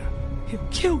going down there. He'll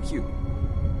kill you.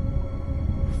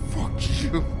 Fuck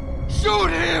you. Shoot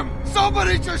him!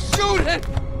 Somebody just shoot him!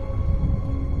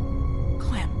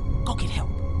 Clem, go get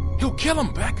help. He'll kill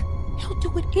him, Beck. He'll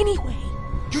do it anyway.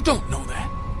 You don't know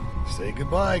that. Say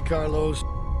goodbye, Carlos.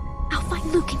 I'll find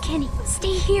Luke and Kenny.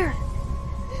 Stay here.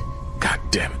 God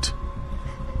damn it.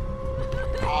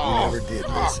 You never did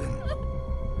listen.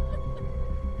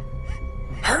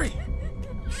 Hurry!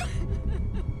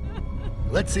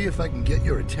 Let's see if I can get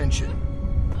your attention.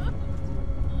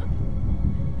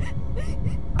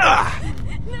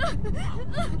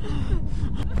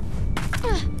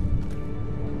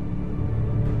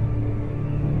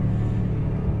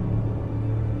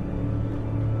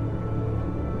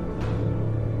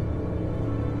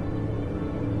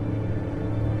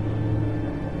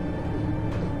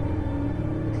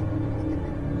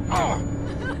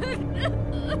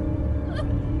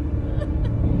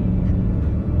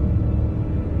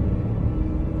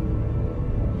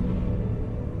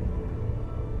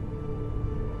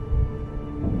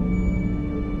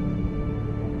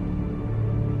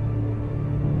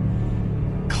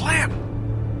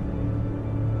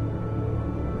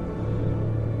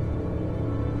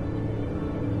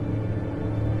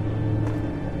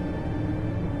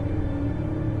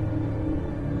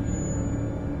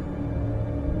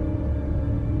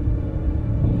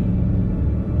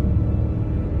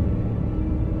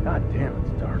 God damn,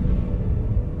 it's dark.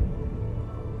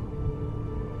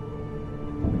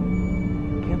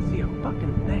 Can't see a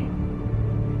fucking thing.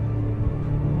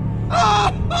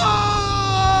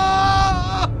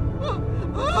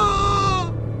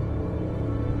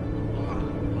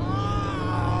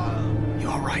 You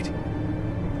all right?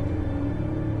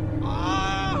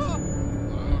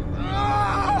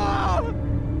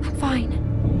 I'm fine.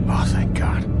 Oh, thank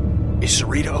God. Is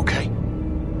Sarita okay?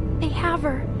 They have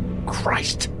her.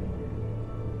 Christ.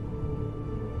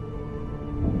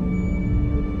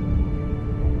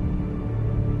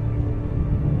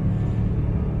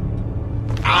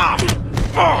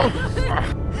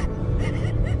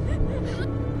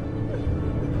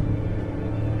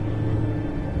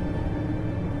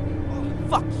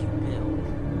 Fuck you, Bill.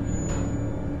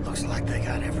 Looks like they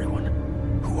got everyone.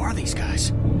 Who are these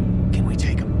guys? Can we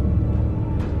take them?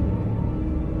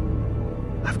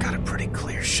 I've got a pretty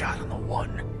clear shot on the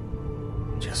one.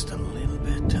 Just a little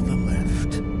bit to the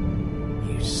left.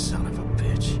 You son of a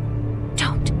bitch.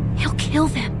 Don't. He'll kill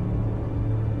them.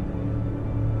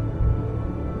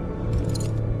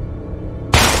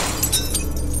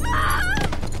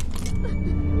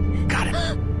 Got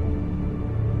him.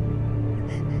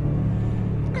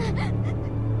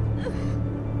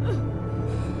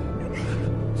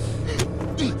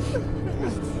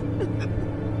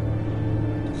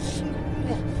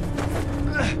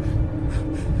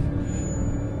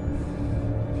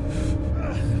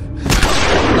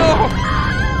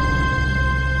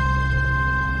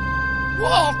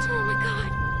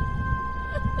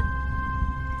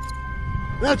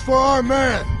 That's for our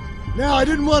man. Now, I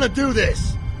didn't want to do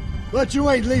this, but you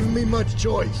ain't leaving me much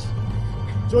choice.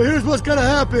 So here's what's gonna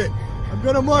happen. I'm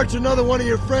gonna march another one of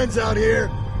your friends out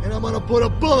here, and I'm gonna put a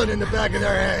bullet in the back of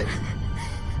their head.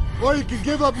 Or you can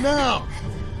give up now.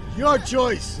 Your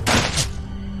choice.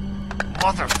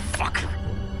 Motherfucker.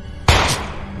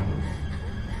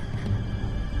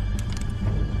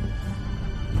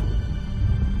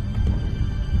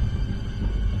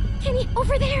 Kenny,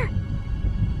 over there!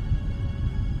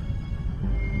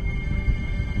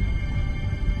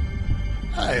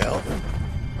 Hi, Alvin.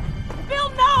 Bill,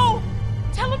 no!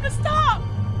 Tell him to stop!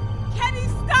 Kenny,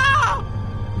 stop!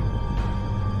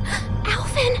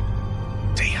 Alvin!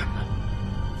 Damn.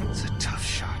 It's a tough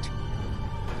shot.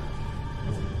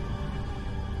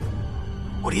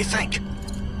 What do you think?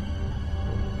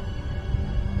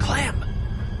 Clem!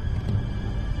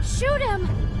 Shoot him!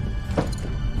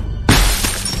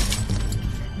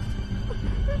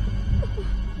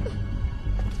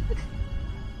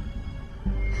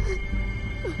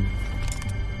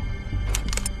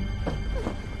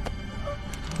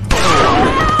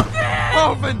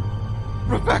 Alvin!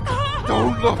 Rebecca,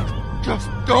 don't look! Just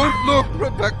don't look,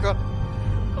 Rebecca!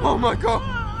 Oh my god!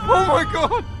 Oh my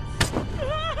god!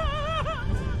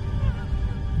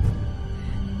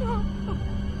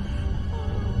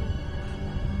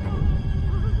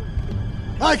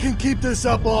 I can keep this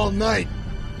up all night.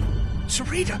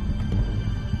 Sarita!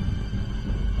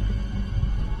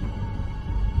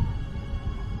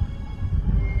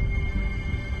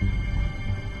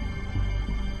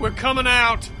 We're coming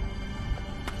out!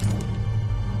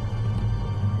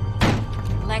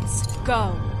 Let's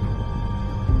go.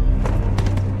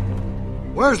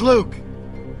 Where's Luke?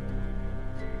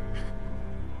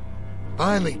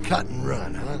 Finally cut and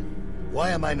run, huh? Why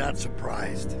am I not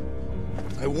surprised?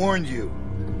 I warned you.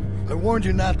 I warned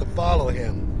you not to follow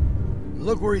him.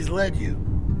 Look where he's led you.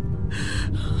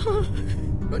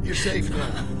 But you're safe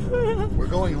now. We're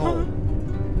going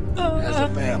home. As a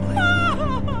family.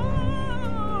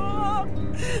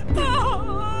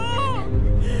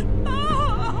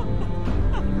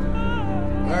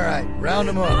 All right, round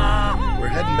them up. We're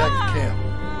heading back to camp.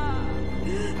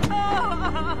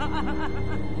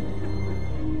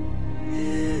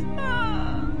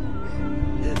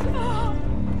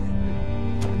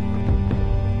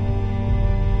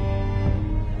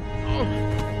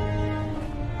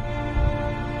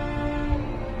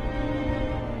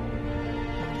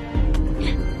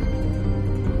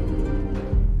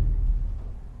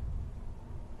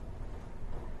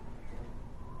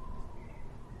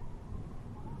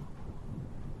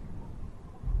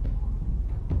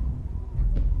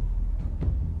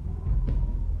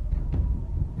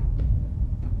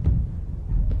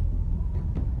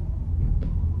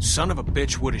 Son of a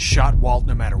bitch would have shot Walt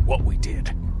no matter what we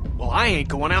did. Well, I ain't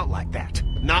going out like that.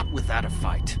 Not without a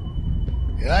fight.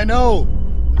 Yeah, I know.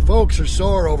 The folks are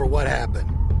sore over what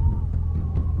happened.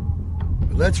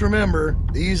 But let's remember,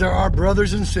 these are our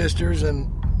brothers and sisters, and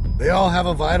they all have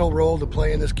a vital role to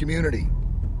play in this community.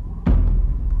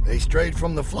 They strayed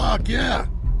from the flock, yeah.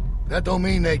 That don't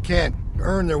mean they can't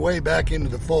earn their way back into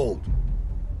the fold.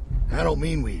 I don't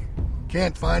mean we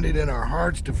can't find it in our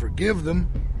hearts to forgive them,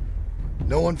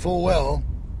 knowing full well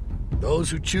those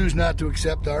who choose not to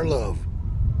accept our love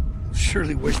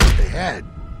surely wish that they had.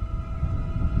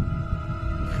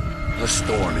 A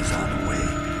storm is on the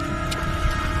way.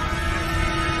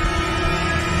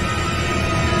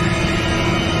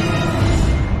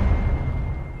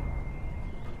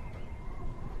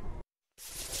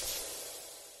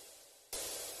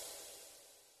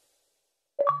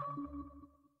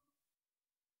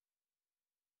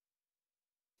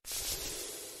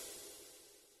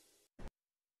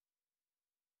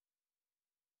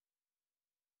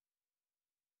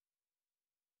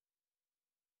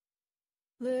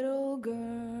 Little girl,